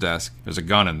goes into the desk. There's a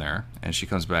gun in there, and she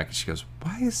comes back, and she goes,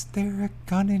 why is there a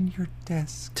gun in your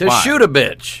desk? To shoot a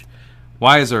bitch.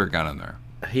 Why is there a gun in there?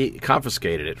 He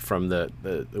confiscated it from the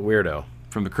weirdo.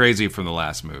 From the crazy from the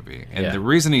last movie. And the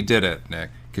reason he did it,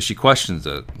 Nick, because she questions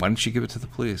it. Why didn't she give it to the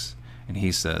police? And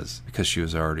he says, because she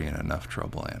was already in enough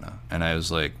trouble, Anna. And I was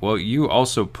like, well, you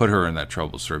also put her in that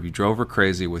trouble, sir. You drove her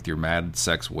crazy with your mad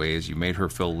sex ways. You made her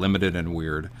feel limited and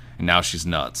weird. And now she's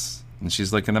nuts. And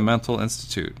she's like in a mental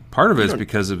institute. Part of it is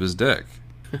because of his dick.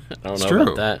 I don't it's know true.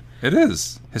 about that. It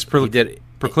is. His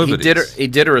proclivities. He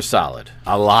did her a solid.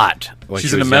 A lot.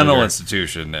 She's in a mental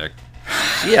institution, Nick.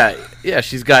 Yeah,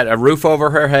 she's got a roof over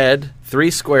her head,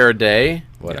 3 square a day,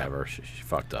 whatever. Yeah. She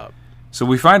fucked up. So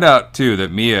we find out, too,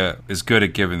 that Mia is good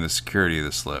at giving the security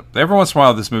the slip. Every once in a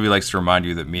while, this movie likes to remind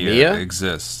you that Mia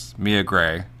exists. Mia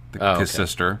Gray, his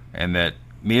sister, and that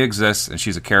Mia exists, and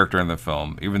she's a character in the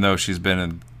film, even though she's been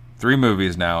in 3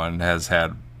 movies now and has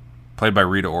played by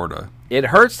Rita Ora. It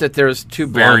hurts that there's two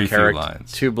blonde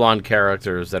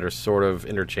characters that are sort of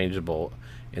interchangeable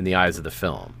in the eyes of the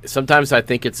film. Sometimes I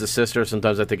think it's the sister,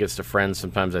 sometimes I think it's the friend,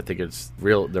 sometimes I think it's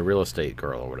the real estate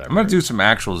girl or whatever. I'm going to do some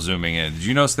actual zooming in. Did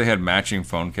you notice they had matching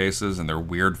phone cases, and they're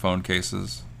weird phone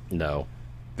cases? No.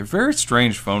 They're very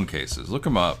strange phone cases. Look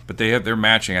them up. But they're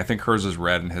matching. I think hers is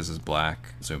red and his is black.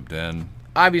 Zoomed in.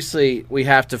 Obviously, we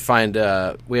have to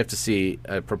see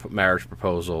a marriage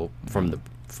proposal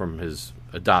from his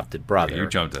adopted brother. Yeah, you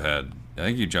jumped ahead. I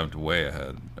think you jumped way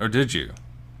ahead. Or did you?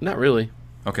 Not really.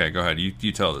 Okay, go ahead.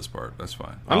 You tell this part. That's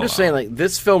fine. I'm just saying, like,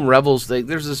 this film revels.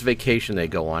 There's this vacation they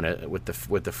go on it with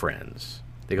the friends.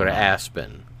 They go to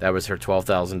Aspen. That was her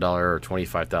 $12,000 or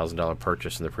 $25,000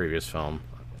 purchase in the previous film,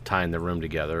 tying the room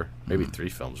together. Maybe 2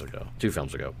 films ago.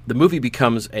 The movie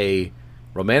becomes a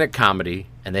romantic comedy,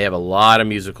 and they have a lot of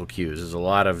musical cues. There's a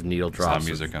lot of needle drops.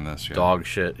 There's music in this. Yeah. Dog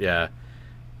shit. Yeah.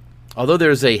 Although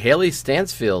there's a Haley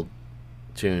Stansfield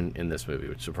tune in this movie,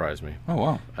 which surprised me. Oh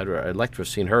wow! I'd like to have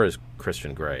seen her as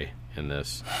Christian Grey in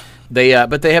this.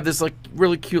 But they have this like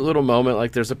really cute little moment.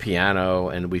 Like there's a piano,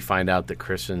 and we find out that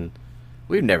Christian.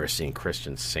 We've never seen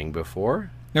Christian sing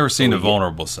before. Never seen a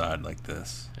vulnerable side like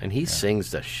this. And he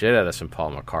sings the shit out of some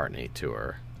Paul McCartney to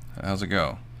her. How's it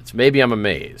go? It's Maybe I'm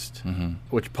Amazed. Mm-hmm.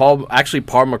 Which Paul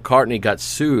McCartney got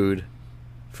sued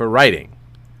for writing.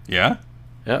 Yeah.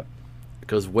 Yep. It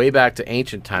goes way back to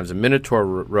ancient times. A Minotaur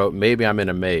wrote, Maybe I'm in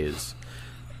a Maze.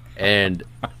 And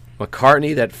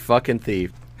McCartney, that fucking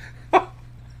thief.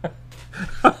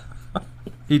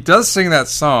 He does sing that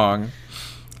song,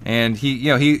 and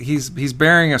he's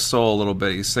bearing a soul a little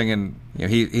bit. He's singing.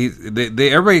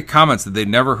 Everybody comments that they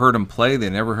never heard him play, they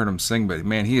never heard him sing, but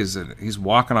man, he's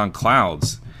walking on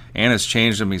clouds. Anna's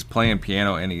changed him. He's playing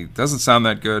piano, and he doesn't sound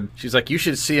that good. She's like, you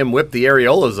should see him whip the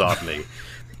areolas off me.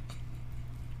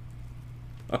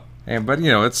 But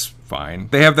it's fine.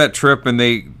 They have that trip, and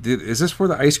is this where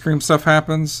the ice cream stuff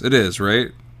happens? It is,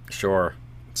 right? Sure.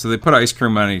 So they put ice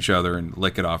cream on each other and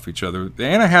lick it off each other.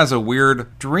 Anna has a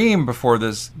weird dream before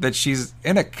this that she's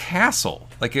in a castle,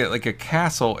 like a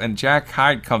castle, and Jack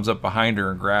Hyde comes up behind her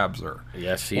and grabs her.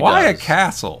 Yes, he Why does. a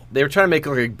castle? They were trying to make it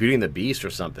look like Beauty and the Beast or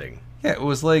something. Yeah, it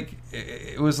was like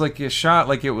a shot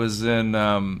like it was in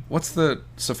what's the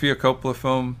Sofia Coppola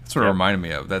film? That's what it reminded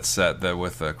me of. That set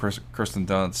with Kirsten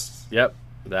Dunst. Yep,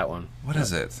 that one. What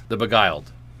is it? The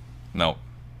Beguiled. No.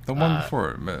 The one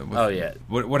before. Yeah.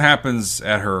 What happens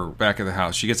at her back of the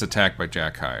house? She gets attacked by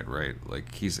Jack Hyde, right?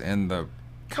 Like he's in the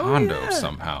condo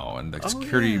somehow, and the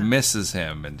security misses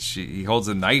him, and he holds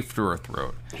a knife to her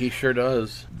throat. He sure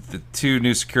does. The two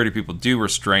new security people do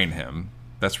restrain him.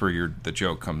 That's where the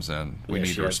joke comes in. We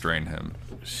need to restrain him.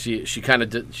 She kind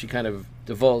of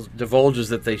divulges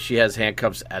that she has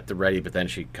handcuffs at the ready, but then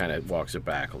she kind of walks it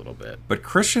back a little bit. But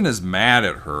Christian is mad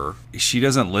at her. She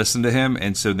doesn't listen to him,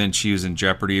 and so then she is in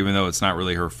jeopardy, even though it's not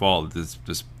really her fault.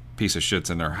 This piece of shit's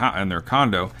in their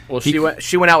condo. Well, she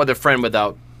went out with a friend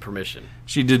without permission.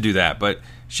 She did do that, but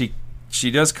she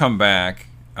does come back,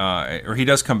 or he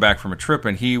does come back from a trip,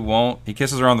 and he won't. He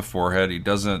kisses her on the forehead. He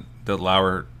doesn't allow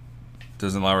her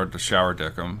to shower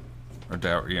dick him. Or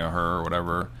her or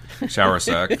whatever, shower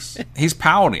sex. He's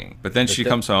pouting, but then she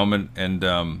comes home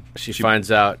and she finds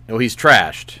out. Oh, he's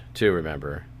trashed too.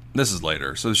 Remember, this is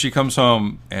later. So she comes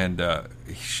home and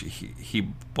he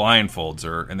blindfolds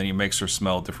her, and then he makes her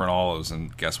smell different olives,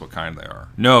 and guess what kind they are?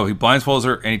 No, he blindfolds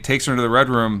her and he takes her into the red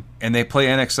room, and they play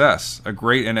NXS, a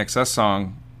great NXS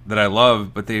song that I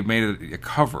love, but they made it a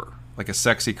cover. Like a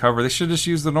sexy cover. They should just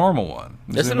use the normal one.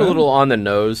 Isn't it a little on the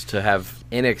nose to have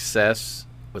NXS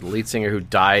with a lead singer who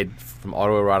died from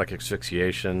autoerotic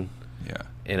asphyxiation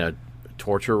in a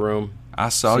torture room? I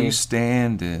saw you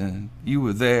standing, you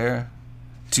were there,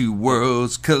 two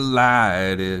worlds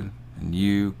collided, and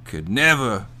you could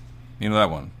never... You know that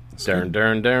one? Dun,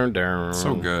 dun, dun, dun.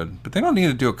 So good. But they don't need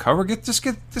to do a cover. Just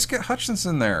get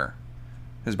Hutchinson there.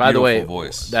 His By the way,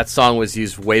 voice. That song was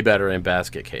used way better in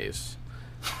Basket Case.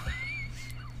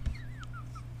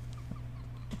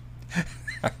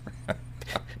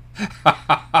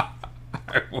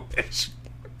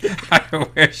 I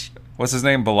wish. What's his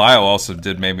name? Belial also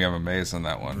did Maybe I'm Amazed on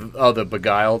that one. Oh, the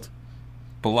Beguiled?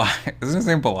 Belial. Isn't his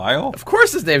name Belial? Of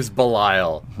course his name's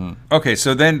Belial. Mm-hmm. Okay,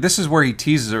 so then this is where he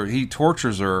teases her. He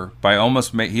tortures her by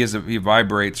almost... He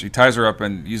vibrates. He ties her up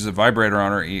and uses a vibrator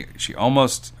on her. She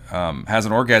almost has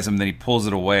an orgasm, then he pulls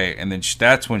it away, and then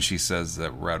that's when she says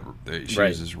that she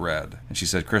uses red. And she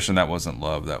said, Christian, that wasn't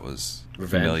love. That was...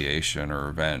 humiliation or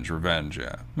revenge,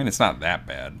 yeah. I mean, it's not that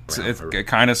bad. It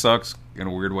kind of sucks in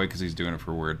a weird way because he's doing it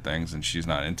for weird things and she's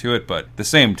not into it, but at the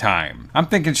same time, I'm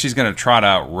thinking she's going to trot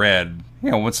out red,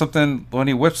 when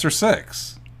he whips her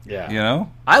six. Yeah.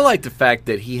 I like the fact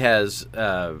that he has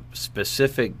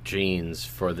specific genes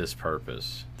for this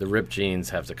purpose. The ripped genes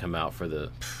have to come out for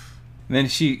the... And then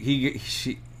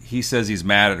he says he's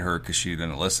mad at her because she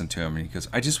didn't listen to him, and he goes,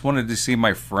 I just wanted to see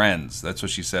my friends. That's what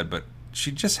she said, but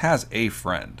she just has a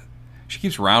friend. She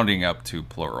keeps rounding up to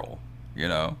plural,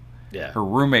 Yeah. Her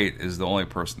roommate is the only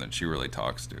person that she really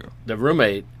talks to. The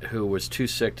roommate, who was too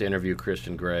sick to interview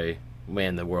Christian Grey,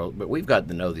 man, the world. But we've gotten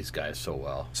to know these guys so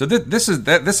well. So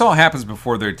this all happens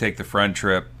before they take the friend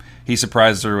trip. He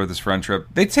surprises her with his friend trip.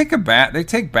 They take a bath. They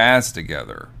take baths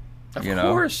together. Of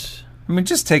course. I mean,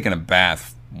 just taking a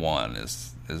bath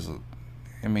is.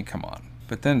 I mean, come on.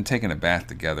 But then taking a bath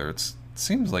together, it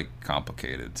seems like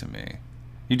complicated to me.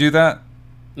 You do that?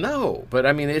 No, but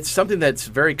I mean, it's something that's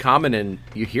very common, and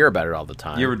you hear about it all the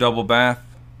time. You ever double bath?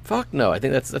 Fuck no. I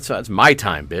think that's my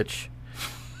time, bitch.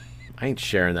 I ain't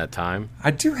sharing that time.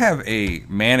 I do have a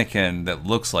mannequin that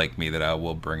looks like me that I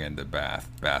will bring into bath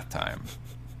time.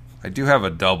 I do have a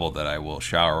double that I will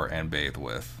shower and bathe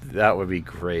with. That would be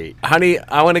great. Honey,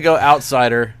 I want to go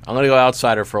outsider. I'm going to go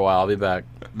outsider for a while. I'll be back.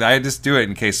 I just do it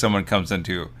in case someone comes in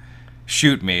to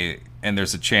shoot me, and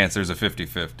there's a chance there's a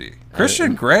 50-50.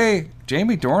 Christian Grey,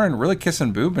 Jamie Dornan really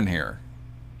kissing boob in here.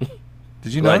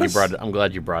 Did you notice? I'm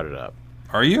glad you brought it up.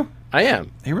 Are you? I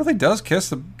am. He really does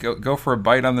go for a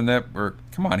bite on the nip. Or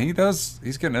come on, he does.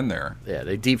 He's getting in there. Yeah,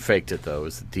 they deep faked it though. It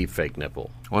was the deep fake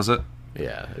nipple. Was it?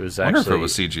 Yeah, it was. I wonder if it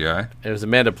was CGI. It was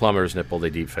Amanda Plummer's nipple. They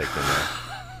deep faked in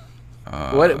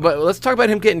there. But let's talk about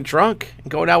him getting drunk and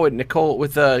going out with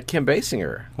Kim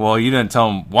Basinger. Well, you didn't tell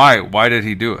him why. Why did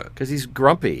he do it? Because he's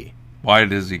grumpy. Why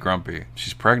is he grumpy?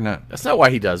 She's pregnant. That's not why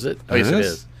he does it. Oh, yes, it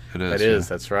is. It is. It is.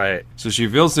 That's right. So she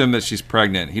reveals to him that she's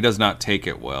pregnant. He does not take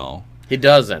it well. He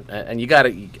doesn't, and you got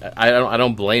to. I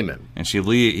don't blame him. And he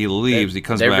leaves. He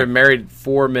comes back. They've been married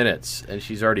 4 minutes, and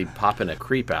she's already popping a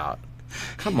creep out.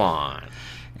 Come on.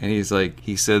 And he's like,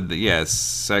 he said that yes,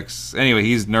 sex. Anyway,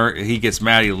 he gets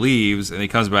mad. He leaves, and he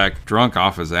comes back drunk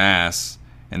off his ass.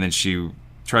 And then she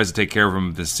tries to take care of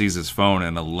him. Then sees his phone,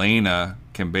 and Elena,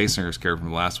 Kim Basinger's character from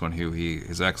the last one,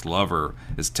 his ex-lover,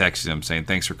 is texting him saying,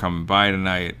 "Thanks for coming by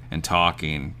tonight," and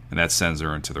talking. And that sends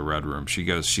her into the red room.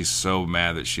 She's so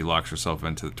mad that she locks herself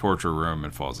into the torture room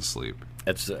and falls asleep.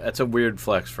 That's a weird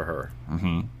flex for her.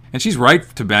 Mm-hmm. And she's right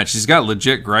to bad. She's got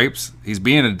legit gripes. He's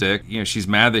being a dick. She's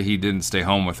mad that he didn't stay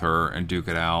home with her and duke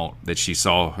it out. That he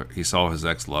saw his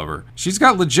ex-lover. She's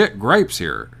got legit gripes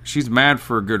here. She's mad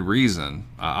for a good reason.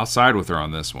 I'll side with her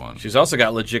on this one. She's also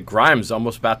got legit Grimes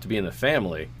almost about to be in the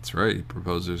family. That's right. He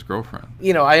proposed to his girlfriend.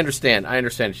 I understand.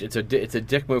 It's a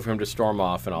dick move for him to storm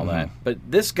off and all that. But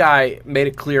this guy made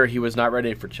it clear he was not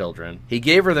ready for children. He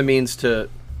gave her the means to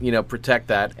protect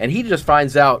that. And he just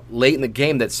finds out late in the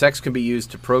game that sex can be used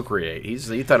to procreate. He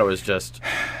thought it was just...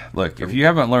 Look, if you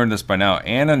haven't learned this by now,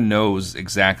 Anna knows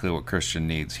exactly what Christian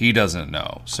needs. He doesn't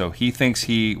know. So he thinks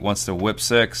he wants to whip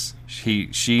six.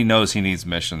 She knows he needs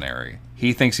missionary.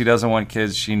 He thinks he doesn't want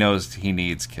kids. She knows he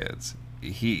needs kids.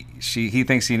 He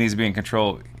thinks he needs to be in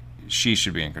control. She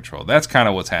should be in control. That's kind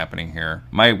of what's happening here.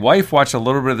 My wife watched a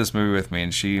little bit of this movie with me,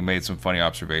 and she made some funny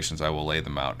observations. I will lay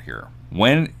them out here.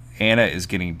 When Anna is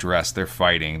getting dressed, they're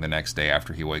fighting the next day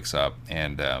after he wakes up,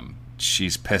 and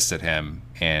she's pissed at him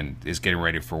and is getting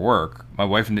ready for work. My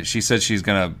wife, she said she's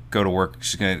gonna go to work.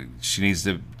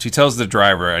 She tells the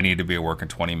driver, "I need to be at work in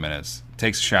 20 minutes."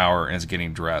 Takes a shower and is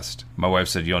getting dressed. My wife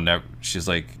said, she's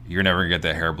like, "You're never gonna get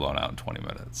that hair blown out in 20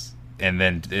 minutes." And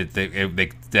then they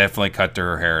definitely cut to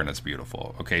her hair, and it's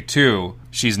beautiful. Okay, 2,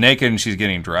 she's naked and she's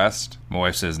getting dressed. My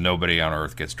wife says nobody on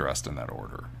earth gets dressed in that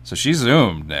order. So she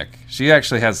zoomed, Nick. She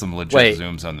actually has some legit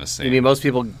zooms on this scene. You mean most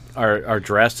people are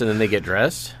dressed and then they get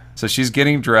dressed? So she's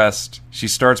getting dressed. She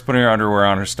starts putting her underwear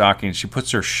on, her stockings. She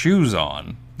puts her shoes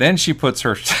on. Then she puts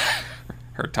her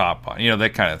her top on.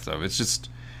 That kind of stuff. It's just,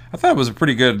 I thought it was a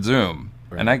pretty good zoom.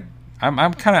 Right. And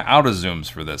I'm kind of out of zooms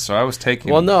for this, so I was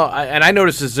taking... Well, no, I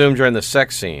noticed the zoom during the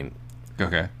sex scene.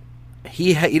 Okay.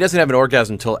 He doesn't have an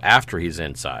orgasm until after he's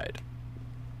inside.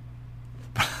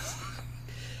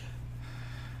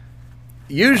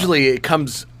 Usually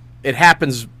it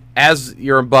happens as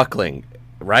you're unbuckling,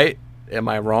 right? Am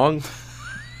I wrong?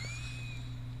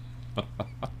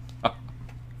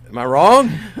 Am I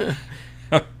wrong?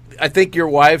 I think your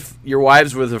wives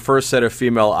were the first set of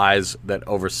female eyes that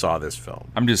oversaw this film.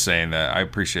 I'm just saying that I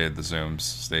appreciated the zooms,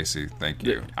 Stacy. Thank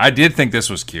you. I did think this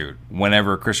was cute.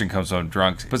 Whenever Christian comes home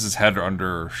drunk, he puts his head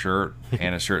under her shirt,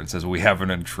 Anna's shirt, and says, "We have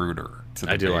an intruder."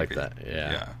 I do like that.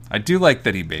 Yeah. I do like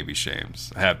that he baby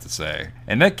shames, I have to say.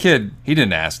 And that kid, he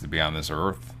didn't ask to be on this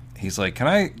earth. He's like,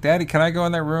 Daddy, can I go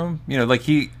in that room?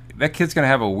 That kid's going to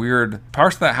have a weird...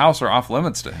 Parts of that house are off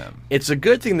limits to him. It's a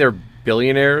good thing they're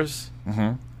billionaires.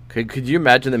 Mm-hmm. Could you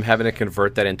imagine them having to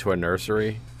convert that into a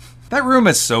nursery? That room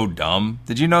is so dumb.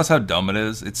 Did you notice how dumb it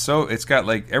is? It's got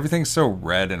everything's so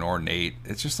red and ornate.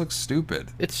 It just looks stupid.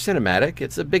 It's cinematic.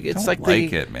 It's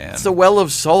man. It's the Well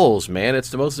of Souls, man. It's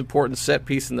the most important set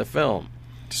piece in the film.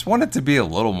 Just want it to be a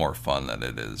little more fun than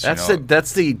it is. That's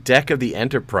the deck of the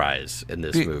Enterprise in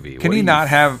this movie. Can you not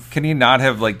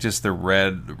have like just the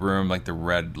red room, like the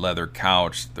red leather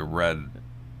couch, the red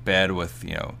bed with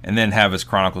and then have his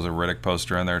Chronicles of Riddick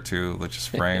poster in there too, which is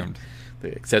framed.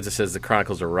 Except it says the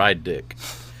Chronicles of Ride Dick.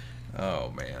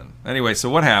 Oh man. Anyway, so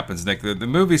what happens, Nick? The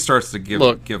movie starts to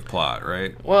give plot,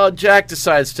 right? Well, Jack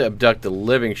decides to abduct the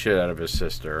living shit out of his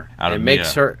sister, and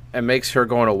makes her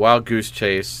go on a wild goose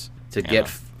chase to get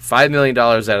 $5 million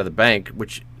out of the bank,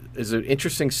 which is an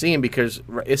interesting scene because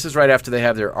this is right after they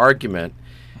have their argument,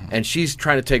 and she's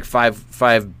trying to take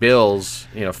five bills,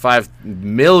 $5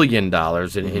 million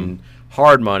in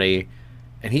hard money,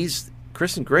 and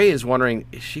Kristen Gray is wondering,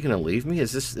 is she going to leave me?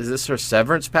 Is this her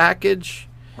severance package?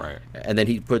 Right. And then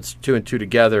he puts 2 and 2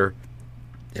 together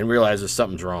and realizes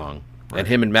something's wrong. Right. And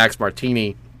him and Max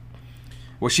Martini.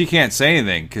 Well, she can't say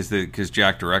anything because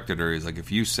Jack directed her. He's like,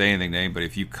 if you say anything to anybody,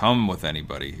 if you come with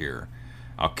anybody here,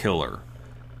 I'll kill her.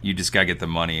 You just got to get the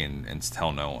money and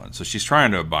tell no one. So she's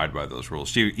trying to abide by those rules.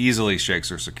 She easily shakes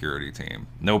her security team.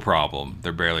 No problem.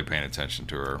 They're barely paying attention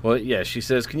to her. Well, yeah, she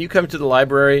says, can you come to the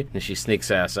library? And she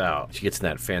sneaks ass out. She gets in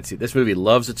that fancy... This movie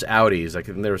loves its Audis. Like,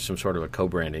 there was some sort of a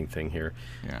co-branding thing here.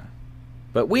 Yeah.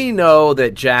 But we know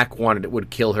that Jack would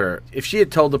kill her. If she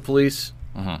had told the police,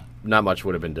 not much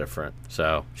would have been different.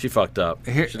 So she fucked up.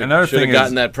 Another Should thing have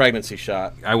gotten is, that pregnancy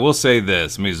shot. I will say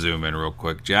this. Let me zoom in real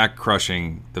quick. Jack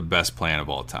crushing the best plan of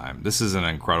all time. This is an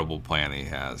incredible plan he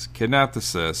has. Kidnap the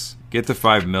sis, get the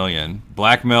 $5 million,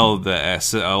 blackmail the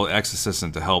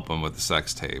ex-assistant to help him with the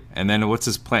sex tape, and then what's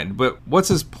his plan? But what's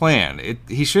his plan?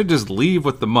 He should just leave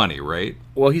with the money, right?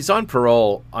 Well, he's on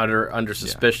parole under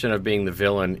suspicion of being the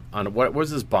villain. On what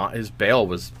was his bond? His bail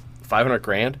was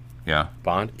 $500,000. Yeah.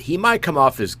 Bond. He might come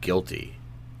off as guilty,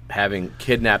 having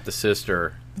kidnapped the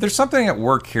sister. There's something at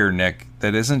work here, Nick,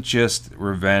 that isn't just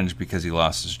revenge because he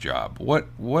lost his job.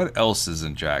 What else is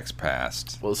in Jack's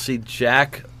past? Well, see,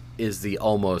 Jack is the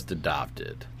almost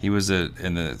adopted. He was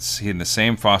in the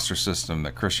same foster system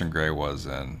that Christian Grey was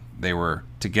in. They were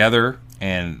together,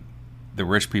 and the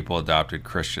rich people adopted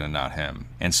Christian and not him.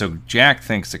 And so Jack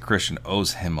thinks that Christian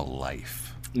owes him a life.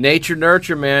 Nature,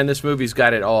 nurture, man. This movie's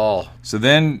got it all. So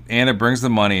then Anna brings the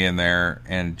money in there,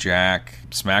 and Jack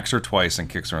smacks her twice and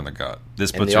kicks her in the gut.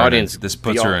 This puts her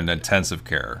in intensive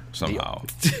care somehow.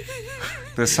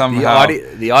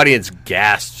 The audience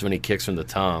gasps when he kicks her in the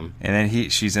tongue. And then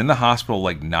she's in the hospital,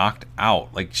 like, knocked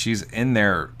out. Like, she's in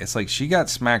there. It's like she got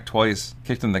smacked twice,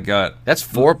 kicked in the gut. That's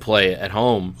foreplay at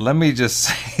home. Let me just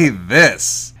say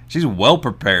this. She's well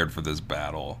prepared for this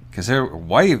battle because her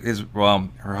wife is,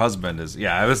 her husband is,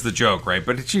 it was the joke, right?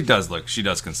 But she does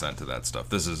consent to that stuff.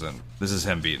 This is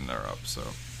him beating her up. So I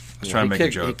was trying to make a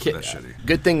joke. That's shitty.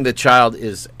 Good thing the child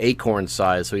is acorn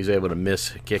sized, so he's able to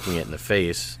miss kicking it in the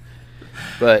face.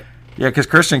 But yeah, because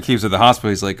Christian keeps at the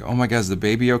hospital. He's like, "Oh my God, is the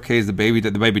baby okay? Is the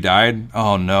baby died?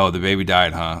 Oh no, the baby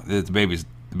died, huh? The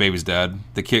baby's dead.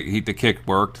 The kick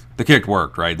worked. The kick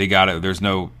worked, right? They got it. There's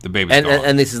no the baby's gone."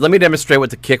 And he says, "Let me demonstrate what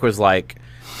the kick was like."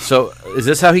 So, is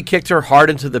this how he kicked her hard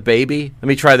into the baby? Let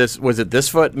me try this. Was it this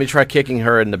foot? Let me try kicking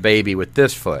her in the baby with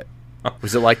this foot.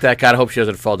 Was it like that? God, I hope she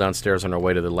doesn't fall downstairs on her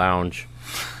way to the lounge.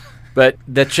 But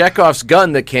the Chekhov's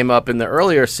gun that came up in the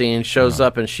earlier scene shows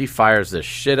up, and she fires the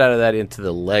shit out of that into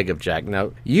the leg of Jack.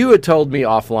 Now, you had told me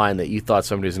offline that you thought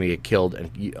somebody was going to get killed,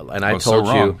 and I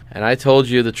told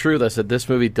you the truth. I said this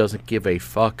movie doesn't give a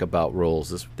fuck about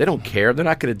rules. They don't care. They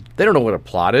don't know what a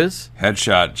plot is.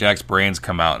 Headshot. Jack's brains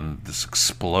come out and just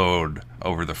explode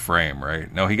over the frame,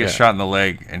 right? No, he gets shot in the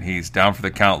leg, and he's down for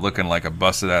the count looking like a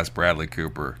busted-ass Bradley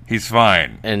Cooper. He's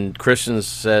fine. And Christian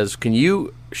says, can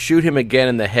you shoot him again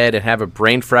in the head and have a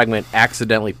brain fragment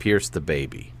accidentally pierce the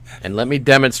baby? And let me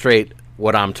demonstrate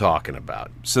what I'm talking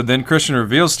about. So then Christian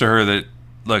reveals to her that,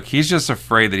 look, he's just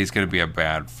afraid that he's going to be a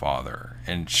bad father.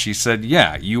 And she said,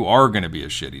 yeah, you are going to be a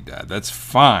shitty dad. That's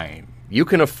fine. You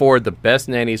can afford the best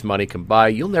nannies money can buy.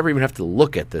 You'll never even have to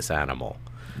look at this animal.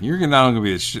 You're not going to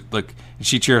be and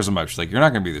she cheers him up. She's like, you're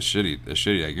not going to be the shitty dad.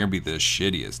 You're going to be the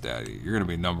shittiest daddy. You're going to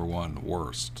be number one,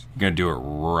 worst. You're going to do it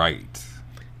right.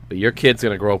 But your kid's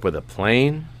going to grow up with a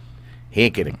plane. He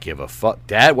ain't going to give a fuck.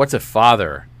 Dad, what's a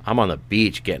father? I'm on the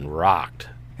beach getting rocked.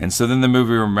 And so then the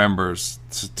movie remembers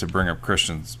to bring up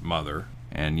Christian's mother.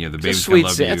 And, the baby's going to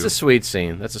love you. That's a sweet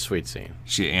scene.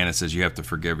 Anna says you have to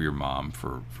forgive your mom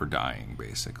for dying,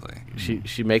 basically.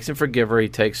 She makes him forgive her.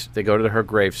 They go to her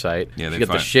gravesite. Yeah, she got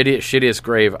the shittiest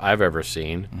grave I've ever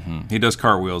seen. Mm-hmm. He does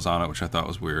cartwheels on it, which I thought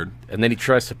was weird. And then he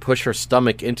tries to push her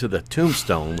stomach into the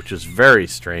tombstone, which is very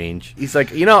strange. He's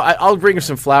like, I'll bring her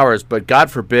some flowers, but God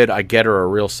forbid I get her a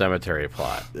real cemetery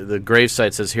plot. The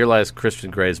gravesite says, here lies Christian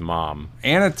Grey's mom.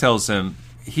 Anna tells him,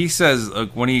 he says,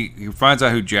 when he finds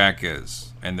out who Jack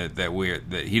is, and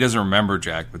that he doesn't remember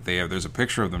Jack, but there's a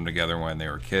picture of them together when they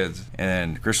were kids.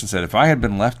 And Christian said, if I had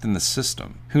been left in the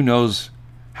system, who knows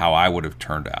how I would have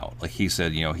turned out. Like he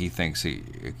said, he thinks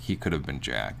he could have been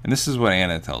Jack. And this is what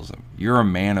Anna tells him. You're a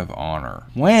man of honor.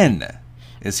 When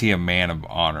is he a man of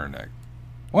honor, Nick?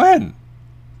 When?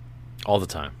 All the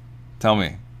time. Tell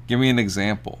me. Give me an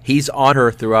example. He's on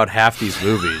her throughout half these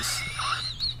movies.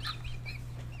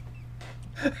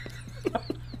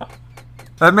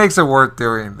 That makes it worth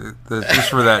doing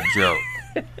just for that joke,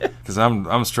 because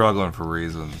I'm struggling for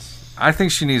reasons. I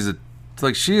think she needs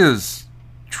she is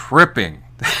tripping.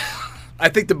 I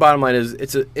think the bottom line is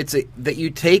that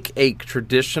you take a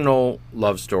traditional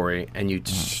love story and you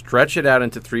stretch it out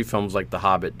into 3 films like The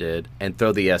Hobbit did and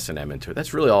throw the S&M into it.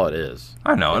 That's really all it is.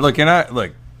 I know.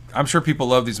 I'm sure people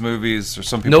love these movies, or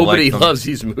some people Nobody like them. loves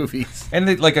these movies.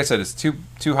 And like I said, it's two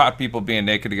hot people being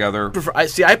naked together.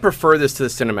 I prefer this to the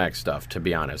Cinemax stuff, to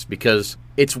be honest, because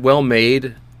it's well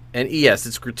made And yes,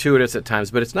 it's gratuitous at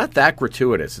times, but it's not that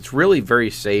gratuitous. It's really very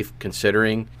safe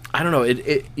considering. I don't know.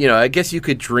 I guess you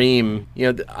could dream.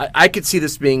 I could see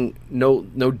this being no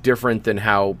different than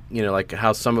how like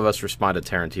how some of us respond to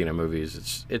Tarantino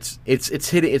movies.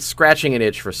 It's scratching an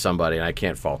itch for somebody, and I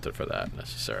can't fault it for that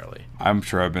necessarily. I'm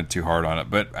sure I've been too hard on it,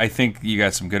 but I think you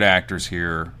got some good actors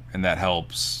here, and that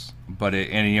helps. But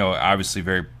obviously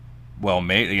very well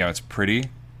made. It's pretty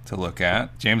to look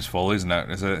at. James Foley's not,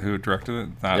 is that who directed it?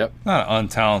 Not an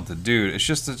untalented dude. It's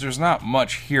just that there's not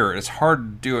much here. It's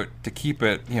hard to do it, to keep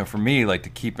it, for me, like to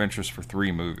keep interest for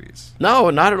 3 movies. No,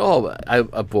 not at all.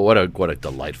 But what a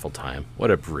delightful time.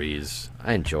 What a breeze.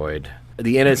 I enjoyed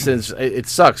the innocence. It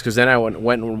sucks because then I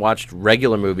went and watched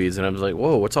regular movies and I was like,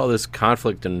 whoa, what's all this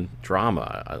conflict and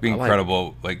drama? It'd be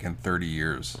incredible, like in 30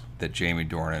 years, that Jamie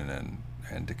Dornan and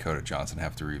Dakota Johnson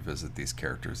have to revisit these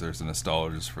characters. There's a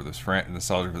nostalgia for this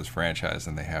franchise,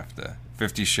 and they have to.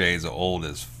 50 Shades old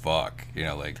as fuck,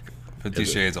 50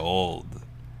 Shades old,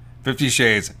 50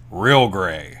 Shades real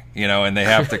gray, and they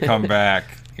have to come back,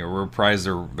 reprise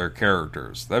their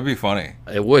characters. That'd be funny.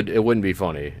 It wouldn't be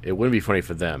funny. It wouldn't be funny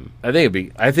for them. I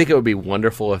think it would be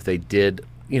wonderful if they did.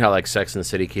 Like Sex and the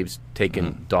City keeps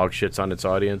taking dog shits on its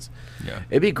audience. Yeah,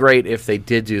 it'd be great if they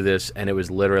did do this, and it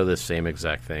was literally the same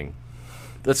exact thing.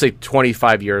 Let's say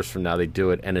 25 years from now they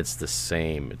do it and it's the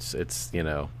same. It's they're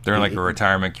in like a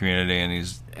retirement community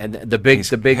and the big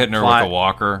hitting her plot, with a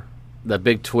walker. The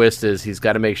big twist is he's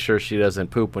got to make sure she doesn't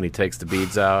poop when he takes the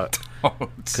beads out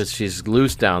because she's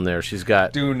loose down there. She's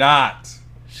got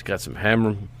She's got some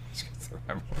hemorrhoids.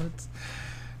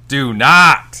 Do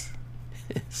not.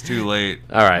 It's too late.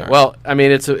 All right. Well, I mean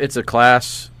it's a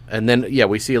class, and then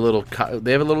we see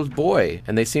they have a little boy,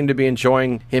 and they seem to be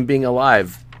enjoying him being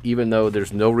alive, even though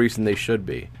there's no reason they should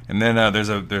be. And then there's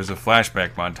a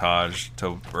flashback montage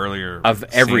to earlier of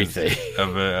everything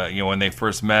of when they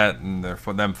first met and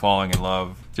them falling in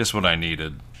love. Just what I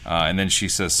needed. And then she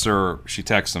says, "Sir," she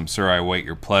texts him, "Sir, I await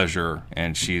your pleasure,"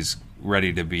 and she's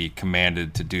ready to be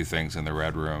commanded to do things in the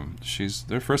Red Room.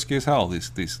 They're frisky as hell.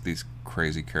 These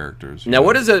crazy characters. Now,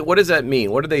 what does that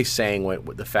mean? What are they saying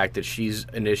with the fact that she's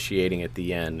initiating at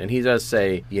the end? And he does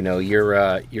say,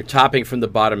 you're topping from the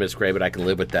bottom is great, but I can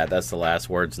live with that. That's the last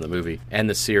words in the movie and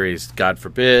the series. God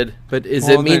forbid. But does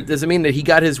it mean that he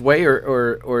got his way,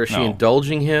 or is she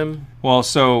indulging him? Well,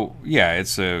 so yeah,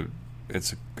 it's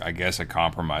I guess a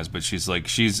compromise. But she's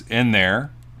in there.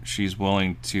 She's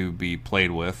willing to be played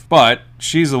with, but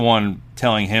she's the one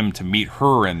telling him to meet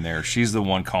her in there. She's the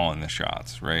one calling the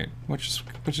shots, right? Which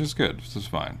is good. This is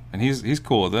fine, and he's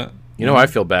cool with it. I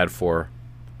feel bad for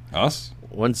us.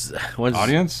 Once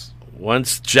audience.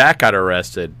 Once Jack got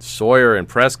arrested, Sawyer and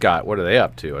Prescott, what are they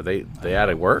up to? Are they out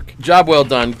of work? Job well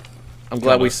done. I'm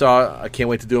glad we saw. I can't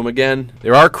wait to do them again.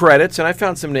 There are credits, and I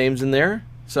found some names in there,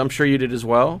 so I'm sure you did as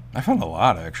well. I found a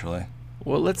lot actually.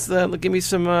 Well, let's give me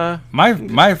some.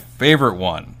 My favorite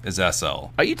one is SL.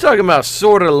 Are you talking about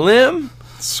Sorta Lim?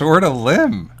 Sorta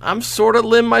Lim. I'm Sorta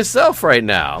Lim myself right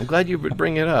now. I'm glad you would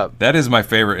bring it up. That is my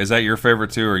favorite. Is that your favorite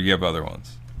too, or you have other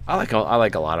ones? I like a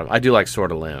lot of them. I do like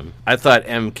Sorta Lim. I thought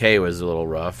MK was a little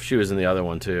rough. She was in the other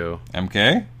one too.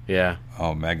 MK? Yeah.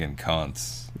 Oh, Megan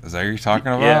Kuntz. Is that what you're talking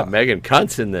about? Yeah, Megan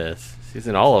Kuntz in this. She's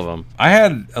in all of them. I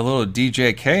had a little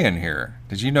DJK in here.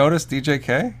 Did you notice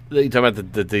DJK? You talking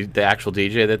about the actual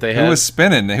DJ that they had? Who was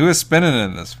spinning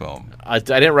in this film? I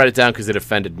didn't write it down because it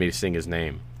offended me to sing his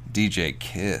name. DJ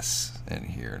Kiss in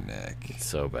here, Nick. It's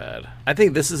so bad. I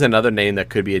think this is another name that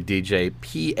could be a DJ.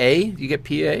 PA? You get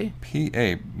PA? PA.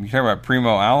 You talking about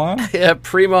Primo Alon? Yeah,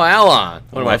 Primo Alon.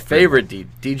 One of my favorite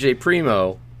DJ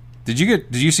Primo. Did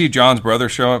you see John's brother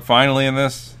show up finally in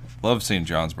this? Love seeing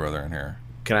John's brother in here.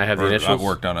 Can I have the initials? I've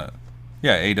worked on it.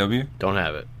 Yeah, AW. Don't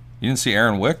have it. You didn't see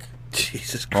Aaron Wick?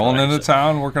 Jesus Christ. Rolling into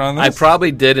town working on this? I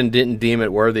probably did and didn't deem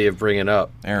it worthy of bringing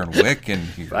up. Aaron Wick in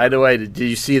here. By the way, did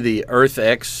you see the Earth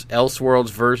X Elseworlds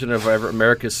version of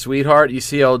America's Sweetheart? You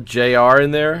see old JR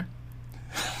in there?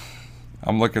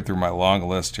 I'm looking through my long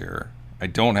list here. I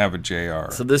don't have a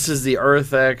JR. So this is the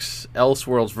Earth X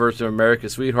Elseworlds version of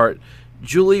America's Sweetheart.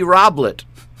 Julie Roblett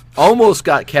almost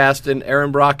got cast in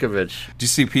Aaron Brockovich. Did you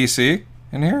see PC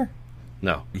in here?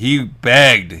 No. He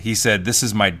begged. He said, "This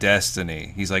is my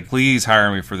destiny." He's like, "Please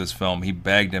hire me for this film." He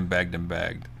begged and begged and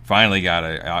begged. Finally got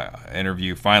an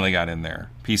interview. Finally got in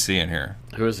there. PC in here.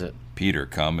 Who is it? Peter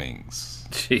Cummings.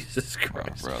 Jesus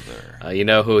Christ. My brother. You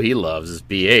know who he loves is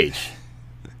BH.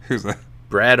 Who's that?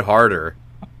 Brad Harder.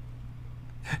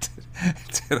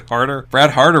 Did Harder?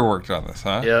 Brad Harder worked on this,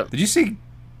 huh? Yep. Did you see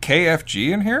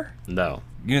KFG in here? No.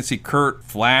 You didn't see Kurt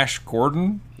Flash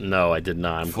Gordon? No, I did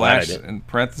not. I'm glad I Flash didn't. in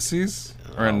parentheses?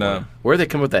 Where'd they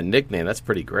come with that nickname? That's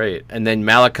pretty great. And then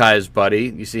Malachi's buddy.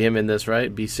 You see him in this,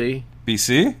 right? BC?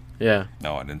 BC? Yeah.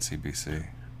 No, I didn't see BC.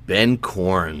 Ben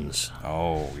Corns.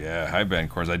 Oh, yeah. Hi, Ben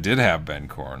Corns. I did have Ben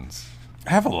Corns.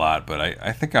 I have a lot, but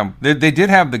I think I'm... They did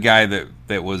have the guy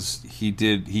that was...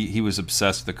 He was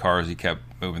obsessed with the cars. He kept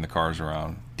moving the cars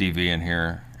around. DV in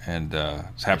here, and I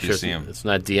was happy to see him. It's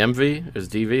not DMV? It's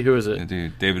DV? Who is it?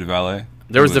 Dude, David Valet.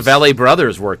 There was the Valet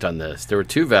brothers worked on this. There were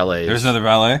 2 valets. There's another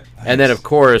valet? Nice. And then, of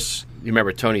course, you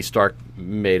remember Tony Stark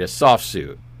made a soft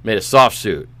suit.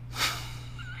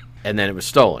 And then it was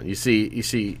stolen. You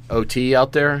see OT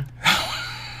out there?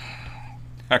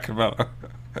 Talk about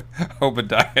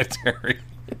Obadiah Terry.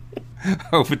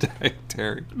 Obadiah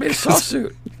Terry. Made a soft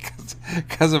suit.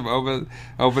 Because of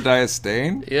Obadiah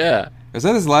Stane? Yeah. Is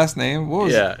that his last name? What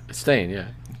was Stane, yeah.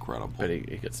 Incredible. But he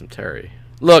gets some Terry.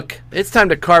 Look, it's time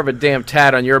to carve a damn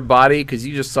tat on your body because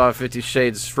you just saw 50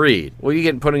 Shades Freed. What are you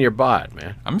getting put on your bod,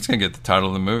 man? I'm just going to get the title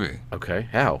of the movie. Okay.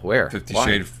 How? Where? 50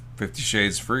 Why? 50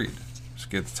 Shades Freed. Just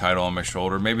get the title on my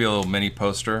shoulder. Maybe a little mini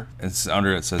poster. It's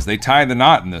under it says, they tied the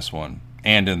knot in this one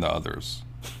and in the others.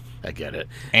 I get it.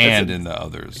 And in the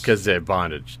others. Because they're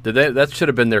bondage. That should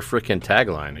have been their freaking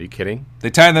tagline. Are you kidding? They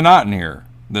tied the knot in here.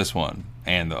 This one.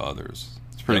 And the others.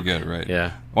 It's pretty good, right?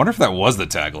 Yeah. I wonder if that was the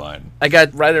tagline. I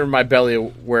got right under my belly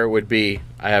where it would be.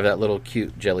 I have that little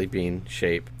cute jelly bean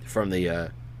shape from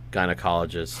the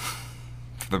gynecologist.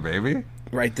 The baby?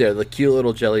 Right there. The cute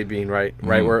little jelly bean right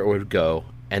where it would go.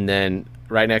 And then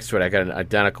right next to it, I got an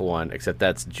identical one, except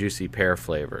that's juicy pear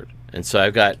flavored. And so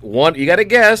I've got one. You got to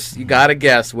guess.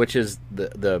 Which is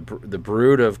the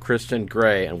brood of Christian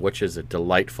Grey and which is a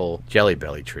delightful Jelly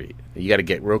Belly treat. You got to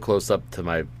get real close up to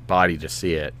my body to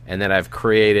see it. And then I've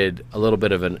created a little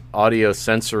bit of an audio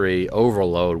sensory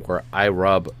overload where I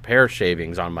rub pear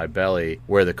shavings on my belly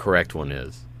where the correct one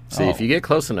is. See, if you get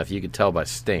close enough, you can tell by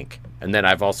stink. And then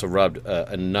I've also rubbed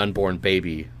an unborn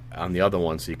baby on the other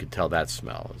one so you could tell that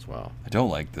smell as well. I don't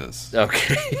like this.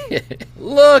 Okay.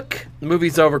 Look! The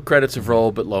movie's over, credits have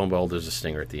rolled, but lo and behold, there's a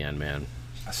stinger at the end, man.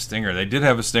 A stinger. They did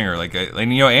have a stinger.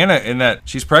 Anna in that,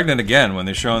 she's pregnant again when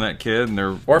they're showing that kid and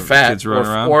they're... Or fat. Kids running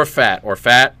around. Or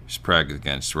fat. She's pregnant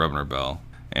again. She's rubbing her bell.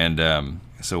 And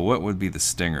so what would be the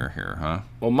stinger here, huh?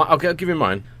 Well, okay, I'll give you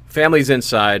mine. Family's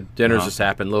inside. Dinner's just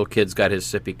happened. Little kid's got his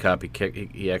sippy cup.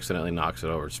 He accidentally knocks it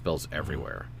over. It spills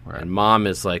everywhere. Right. And mom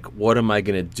is like, what am I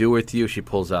going to do with you? She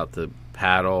pulls out the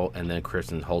paddle, and then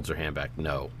Kristen holds her hand back.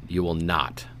 No, you will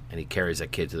not. And he carries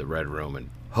that kid to the red room and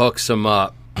hooks him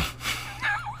up.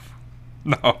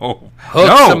 No.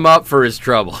 Hooks him up for his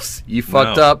troubles. You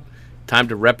fucked up. Time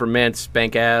to reprimand,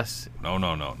 spank ass. No.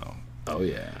 Oh,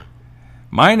 yeah.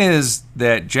 Mine is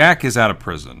that Jack is out of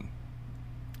prison.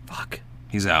 Fuck.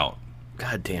 He's out.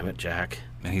 God damn it, Jack.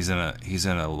 And he's in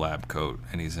a lab coat,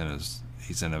 and he's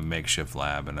in a makeshift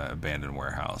lab in an abandoned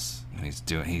warehouse, and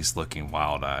he's looking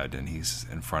wild-eyed, and he's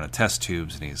in front of test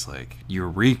tubes, and he's like,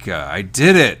 Eureka, I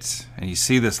did it. And you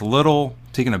see this little,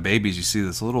 taking of babies, you see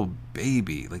this little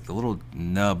baby, like the little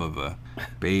nub of a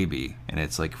baby, and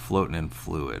it's like floating in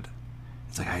fluid.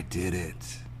 It's like, I did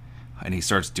it. And he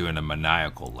starts doing a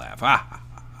maniacal laugh.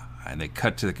 And they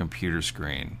cut to the computer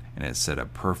screen, and it said a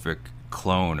perfect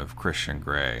clone of Christian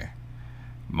Grey,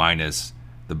 minus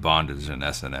the bondage and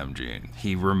S&M gene.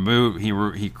 He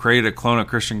created a clone of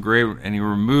Christian Grey, and he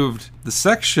removed the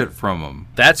sex shit from him.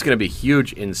 That's going to be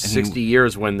huge in 60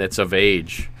 years when it's of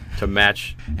age to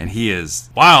match. And he is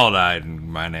wild-eyed and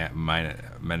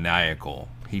maniacal.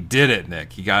 He did it,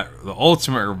 Nick. He got the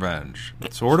ultimate revenge.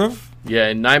 Sort of? Yeah,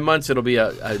 in 9 months it'll be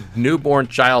a newborn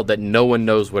child that no one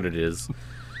knows what it is.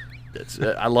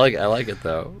 I like it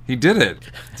though. He did it.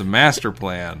 It's a master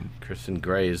plan. Christian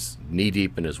Grey is knee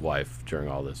deep in his wife during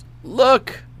all this.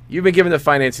 Look, you've been given the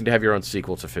financing to have your own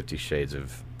sequel to 50 Shades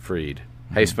of Freed.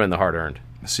 How you spend the hard earned?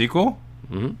 A sequel?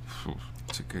 Mm-hmm.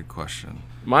 That's a good question.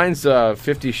 Mine's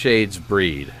 50 Shades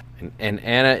Breed, and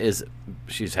Anna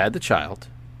she's had the child.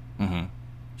 Mm-hmm.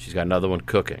 She's got another one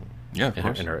cooking. Yeah, of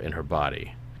course. In her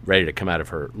body, ready to come out of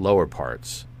her lower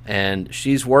parts. And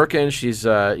she's working. She's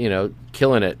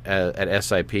killing it at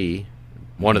SIP,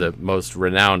 one of the most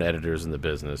renowned editors in the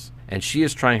business. And she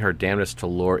is trying her damnedest to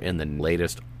lure in the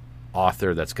latest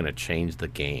author that's going to change the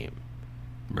game.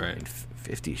 Right.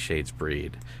 50 Shades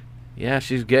Breed. Yeah,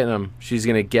 she's getting him. She's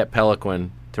going to get Peliquin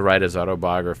to write his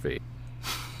autobiography.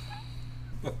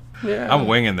 Yeah. I'm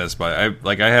winging this, but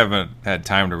I haven't had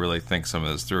time to really think some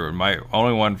of this through. My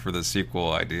only one for the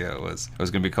sequel idea was it was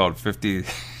going to be called 50.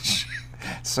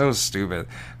 So stupid.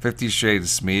 50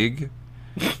 Shades Smeag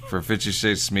for 50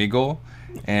 Shades Smeagol,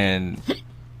 and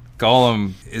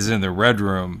Gollum is in the Red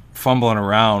Room, fumbling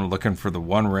around looking for the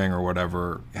One Ring or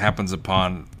whatever, happens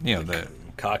upon, the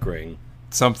Cock ring.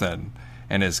 something,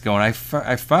 and is going, I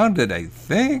found it, I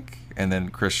think. And then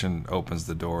Christian opens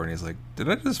the door and he's like, did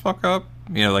I just fuck up?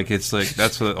 It's like,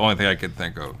 that's the only thing I could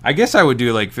think of. I guess I would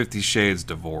do like 50 Shades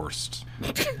Divorced.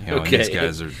 Okay. And these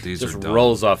guys are Just done.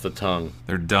 rolls off the tongue.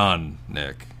 They're done,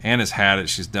 Nick. Anna's had it.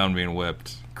 She's done being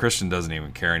whipped. Christian doesn't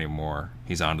even care anymore.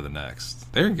 He's on to the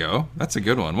next. There you go. That's a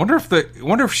good one. Wonder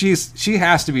if she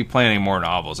has to be planning more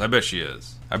novels. I bet she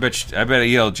is. I bet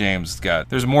E.L. James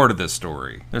there's more to this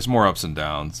story. There's more ups and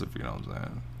downs, if you know what I'm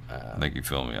saying. I think you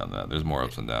feel me on that. There's more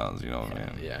ups and downs, you know what I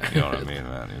mean? Yeah. You know what I mean,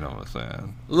 man? You know what I'm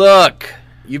saying? Look,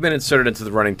 you've been inserted into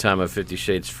the running time of 50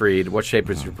 Shades Freed. What shape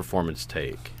does your performance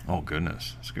take? Oh,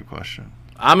 goodness. That's a good question.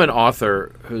 I'm an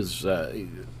author whose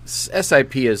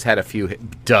SIP has had a few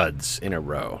duds in a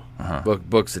row.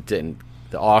 Books that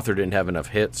the author didn't have enough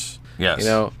hits. Yes.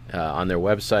 On their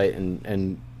website,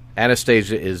 and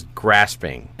Anastasia is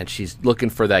grasping, and she's looking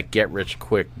for that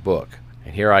get-rich-quick book.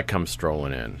 And here I come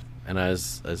strolling in. And I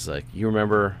was like, you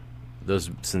remember those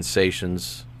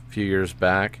sensations a few years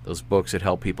back? Those books that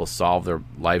help people solve their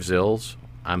life's ills?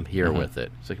 I'm here with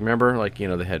it. It's like, remember,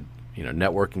 they had,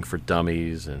 networking for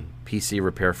dummies and PC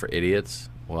repair for idiots?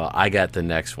 Well, I got the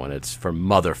next one. It's for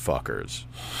motherfuckers.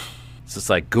 It's just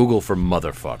like Google for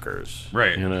motherfuckers.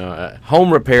 Right.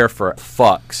 Home repair for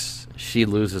fucks. She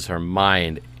loses her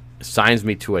mind, signs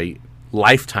me to a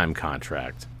lifetime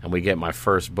contract, and we get my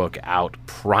first book out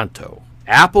pronto.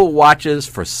 Apple Watches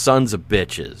for sons of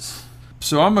bitches.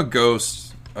 So I'm a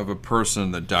ghost of a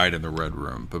person that died in the Red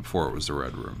Room before it was the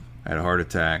Red Room. I had a heart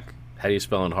attack. How do you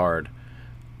spell in hard?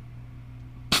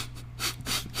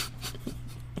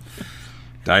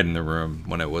 Died in the room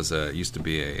when it used to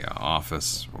be a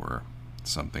office or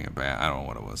something. I don't know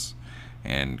what it was.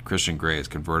 And Christian Grey is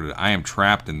converted. I am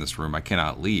trapped in this room. I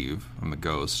cannot leave. I'm a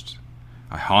ghost.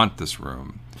 I haunt this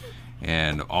room.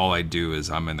 And all I do is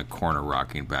I'm in the corner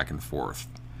rocking back and forth,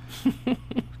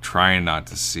 trying not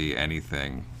to see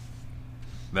anything.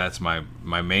 That's my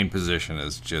main position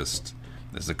is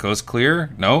the coast clear?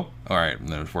 No? All right, and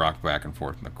then rock back and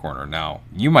forth in the corner. Now,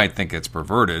 you might think it's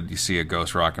perverted. You see a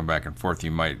ghost rocking back and forth, you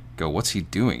might go, what's he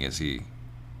doing? Is he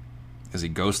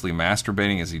ghostly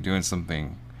masturbating? Is he doing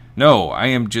something? No, I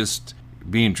am just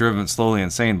being driven slowly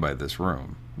insane by this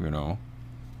room,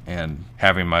 and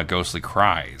having my ghostly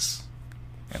cries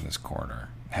in this corner,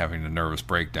 having a nervous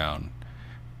breakdown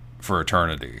for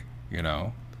eternity,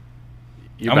 I'm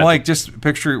like, just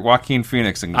picture Joaquin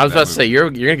Phoenix. I was about to say, you're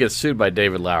going to get sued by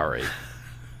David Lowery.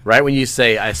 Right when you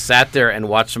say, I sat there and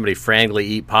watched somebody frantically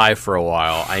eat pie for a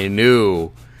while, I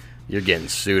knew you're getting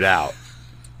sued out.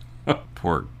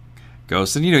 Poor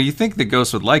ghost. And, you think the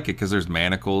ghost would like it because there's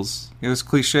manacles. There's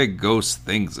cliche ghost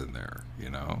things in there,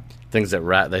 Things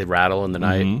that they rattle in the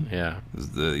night.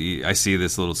 Mm-hmm. Yeah. I see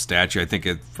this little statue. I think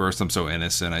at first I'm so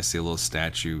innocent. I see a little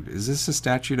statue. Is this a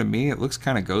statue to me? It looks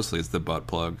kind of ghostly. It's the butt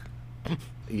plug.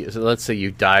 So let's say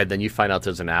you died, then you find out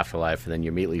there's an afterlife, and then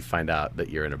you immediately find out that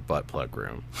you're in a butt plug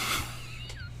room.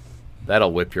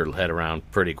 That'll whip your head around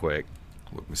pretty quick.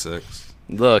 Whip me six.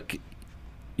 Look,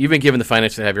 you've been given the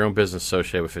finances to have your own business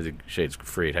associated with 50 Shades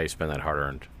Freed. How you spend that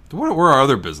hard-earned? What were our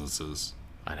other businesses?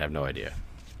 I'd have no idea.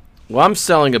 Well, I'm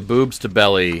selling a boobs to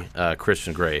belly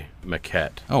Christian Grey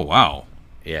maquette. Oh, wow.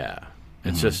 Yeah.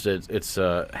 It's just it's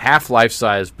a half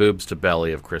life-size boobs to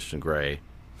belly of Christian Grey.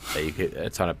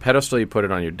 It's on a pedestal. You put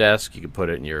it on your desk. You can put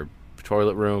it in your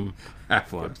toilet room.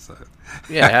 Half life-size.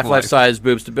 Yeah, half life-size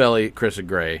boobs to belly Christian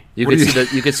Grey. You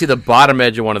can see the bottom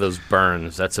edge of one of those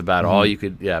burns. That's about all you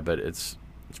could. Yeah, but it's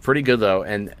pretty good though.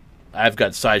 And I've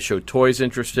got Sideshow Toys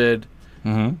interested.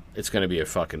 Mm-hmm. It's going to be a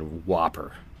fucking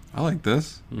whopper. I like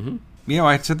this. Mm-hmm.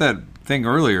 I said that thing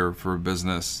earlier for a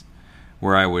business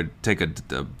where I would take a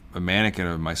mannequin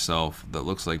of myself that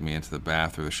looks like me into the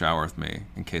bath or the shower with me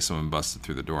in case someone busted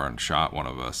through the door and shot one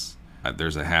of us.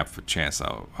 There's a half a chance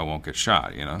I won't get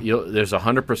shot, There's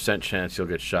 100% chance you'll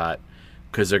get shot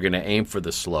because they're going to aim for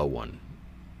the slow one.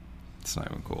 It's not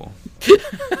even cool.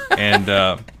 And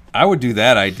I would do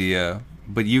that idea,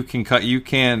 but you can,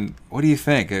 what do you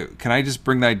think? Can I just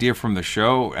bring the idea from the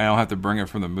show and I don't have to bring it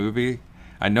from the movie?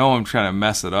 I know I'm trying to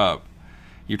mess it up.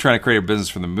 You're trying to create a business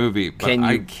from the movie, but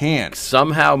I can't.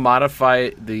 Somehow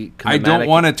modify the kinematic? I don't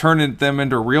want to turn them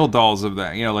into real dolls of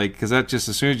that, because that just,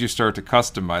 as soon as you start to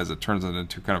customize it, turns it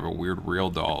into kind of a weird real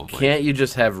doll. Can't you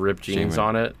just have ripped jeans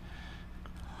on it?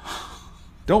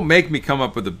 Don't make me come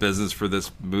up with a business for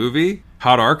this movie.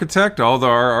 Hot architect? All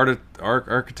our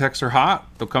architects are hot.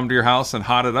 They'll come to your house and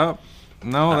hot it up.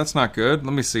 No, that's not good.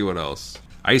 Let me see what else.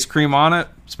 Ice cream on it?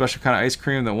 Special kind of ice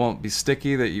cream that won't be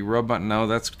sticky that you rub on? No,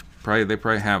 that's They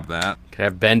probably have that. Could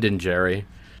have Ben and Jerry.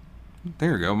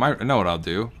 There you go. I know what I'll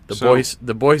do.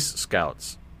 The Boy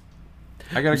Scouts.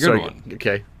 I got a good one.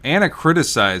 Okay. Anna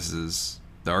criticizes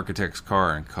the architect's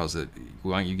car and calls it,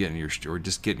 why don't you get in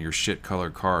your shit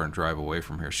colored car and drive away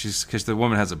from here? Because the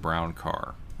woman has a brown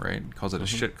car, right? Calls it a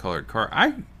shit colored car.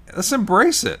 Let's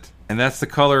embrace it. And that's the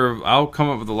color I'll come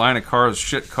up with a line of cars,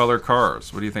 shit color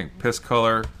cars. What do you think? Piss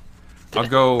color? I'll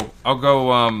go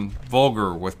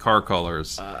vulgar with car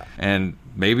colors. And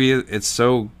maybe it's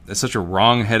such a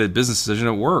wrong-headed business decision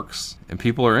it works. And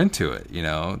people are into it,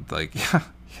 Like,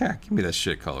 yeah, give me that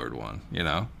shit colored one,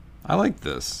 I like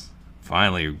this.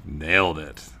 Finally nailed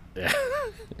it. Yeah.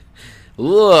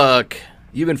 Look,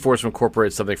 you've been forced to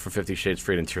incorporate something from 50 Shades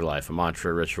Freed into your life, a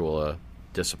mantra, ritual, a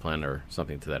discipline, or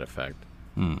something to that effect.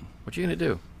 What you going to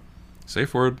do?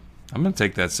 Safe word. I'm going to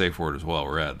take that safe word as well,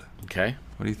 red. Okay.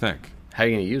 What do you think? How are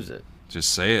you going to use it?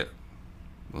 Just say it.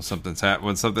 When something's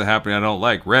happening I don't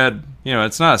like. Red,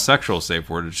 it's not a sexual safe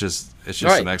word. It's just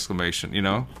right. An exclamation,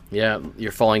 Yeah,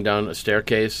 you're falling down a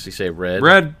staircase, you say red.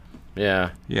 Red.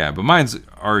 Yeah. Yeah, but mine's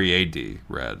READ,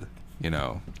 red,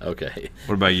 Okay.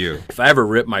 What about you? If I ever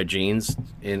rip my jeans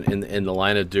in the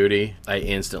line of duty, I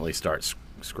instantly start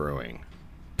screwing.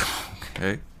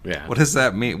 Okay. Yeah. What does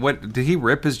that mean? What did he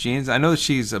rip his jeans? I know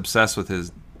she's obsessed with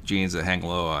his jeans that hang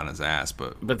low on his ass,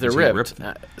 but they're ripped.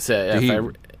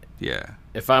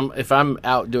 If I'm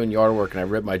out doing yard work and I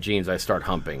rip my jeans, I start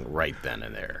humping right then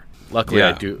and there. Luckily,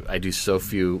 I do so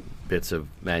few bits of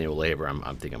manual labor.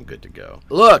 I think I'm good to go.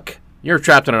 Look, you're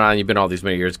trapped on an island. You've been all these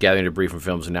many years gathering debris from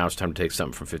films, and now it's time to take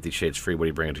something from 50 Shades Free. What do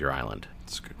you bring to your island?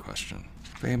 That's a good question.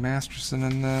 Faye Masterson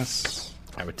in this.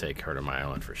 I would take her to my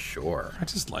island for sure. I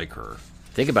just like her.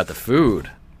 Think about the food.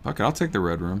 Fuck it, I'll take the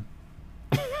red room.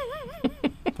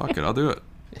 Fuck it, I'll do it.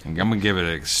 I'm gonna give it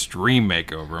an extreme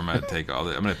makeover. I'm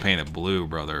gonna paint it blue,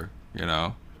 brother.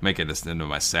 Make it just into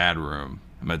my sad room.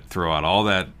 I'm gonna throw out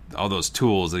all those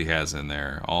tools that he has in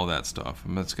there, all that stuff.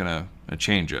 I'm just gonna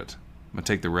change it. I'm gonna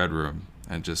take the red room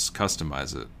and just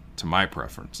customize it to my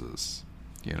preferences.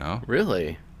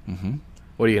 Really? Mm-hmm.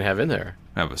 What are you gonna have in there?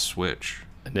 I have a Switch.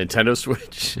 A Nintendo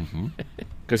Switch? Mm-hmm.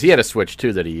 Because he had a Switch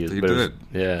too that he used. He did.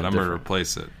 Yeah. But I'm going to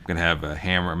replace it. I'm going to have a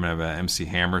hammer. I'm going to have an MC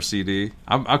Hammer CD.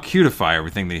 I'll cutify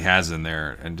everything that he has in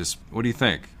there and just. What do you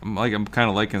think? I'm kind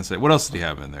of liking to say. What else did he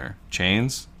have in there?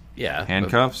 Chains? Yeah.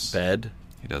 Handcuffs? Bed.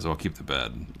 He does. I'll keep the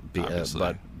bed.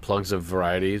 Butt plugs of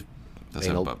varieties.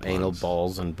 Anal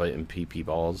balls and PP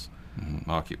balls.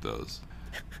 Mm-hmm. I'll keep those.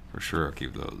 For sure, I'll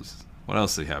keep those. What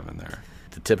else did he have in there?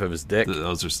 The tip of his dick.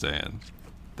 Those are staying.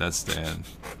 That's staying.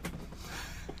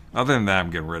 Other than that,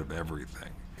 I'm getting rid of everything.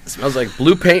 It smells like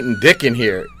blue paint and dick in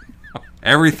here.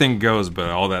 Everything goes, but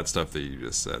all that stuff that you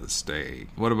just said is staying.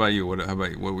 What about you? How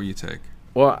about you? What will you take?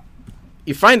 Well,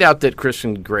 you find out that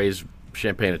Christian Grey's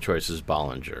champagne of choice is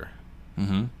Bollinger.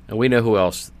 Mm-hmm. And we know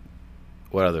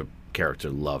what other character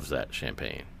loves that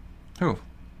champagne. Who?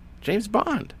 James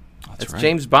Bond. That's right.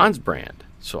 James Bond's brand.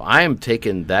 So I am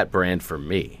taking that brand for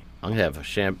me. I'm going to have a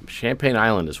Champagne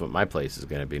Island is what my place is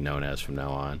going to be known as from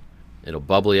now on. It'll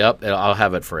bubbly up. I'll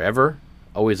have it forever,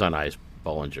 always on ice,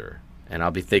 Bollinger. And I'll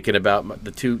be thinking about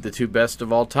the two best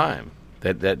of all time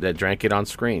that drank it on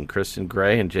screen, Christian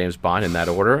Grey and James Bond in that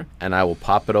order. And I will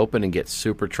pop it open and get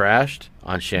super trashed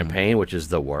on champagne, which is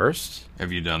the worst.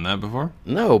 Have you done that before?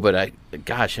 No, but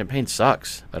champagne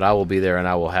sucks. But I will be there and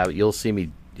I will have it. You'll see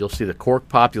the cork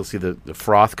pop. You'll see the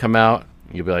froth come out.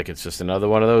 You'll be like, it's just another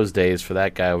one of those days for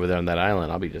that guy over there on that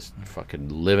island. I'll be just fucking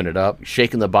living it up,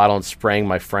 shaking the bottle and spraying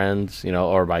my friends,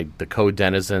 or the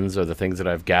co-denizens or the things that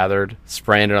I've gathered,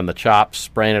 spraying it on the chops,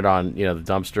 spraying it on, the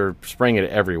dumpster, spraying it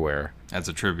everywhere. That's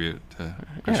a tribute to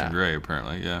Christian Grey,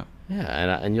 apparently, yeah.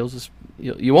 Yeah, and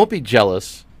you won't be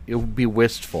jealous. You'll be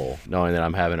wistful knowing that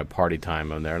I'm having a party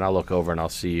time on there, and I'll look over and I'll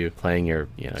see you playing your,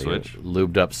 Switch. your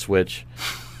lubed up Switch,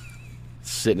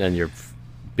 sitting on your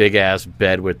big ass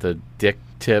bed with the dick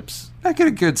tips. I get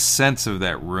a good sense of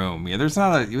that room. Yeah,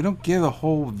 we don't get a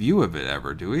whole view of it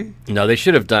ever, do we? No, they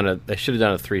should have done a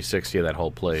 360 of that whole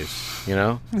place,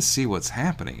 Let's see what's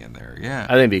happening in there, yeah. I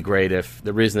think it'd be great if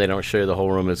the reason they don't show you the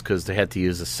whole room is because they had to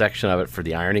use a section of it for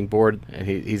the ironing board, and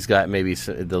he's got maybe you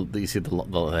see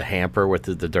the hamper with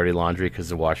the dirty laundry because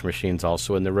the washing machine's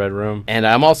also in the red room. And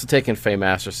I'm also taking Faye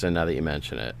Masterson now that you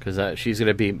mention it because she's going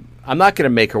to be. I'm not going to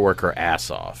make her work her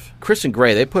ass off. Kristen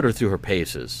Grey, they put her through her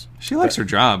paces. She likes her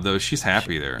job though. She's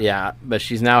happy there. Yeah, but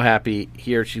she's now happy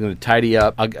here. She's going to tidy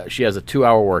up. She has a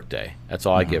 2-hour workday. That's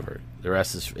all I give her. The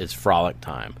rest is frolic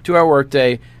time. 2-hour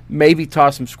workday. Maybe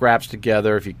toss some scraps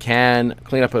together if you can.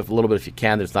 Clean up a little bit if you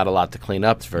can. There's not a lot to clean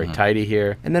up. It's very tidy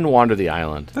here. And then wander the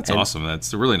island. That's awesome.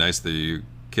 That's really nice that you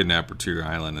kidnap her to your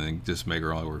island and then just make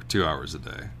her only work 2 hours a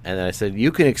day. And then I said,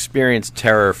 you can experience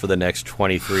terror for the next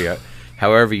 23,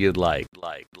 however you'd like.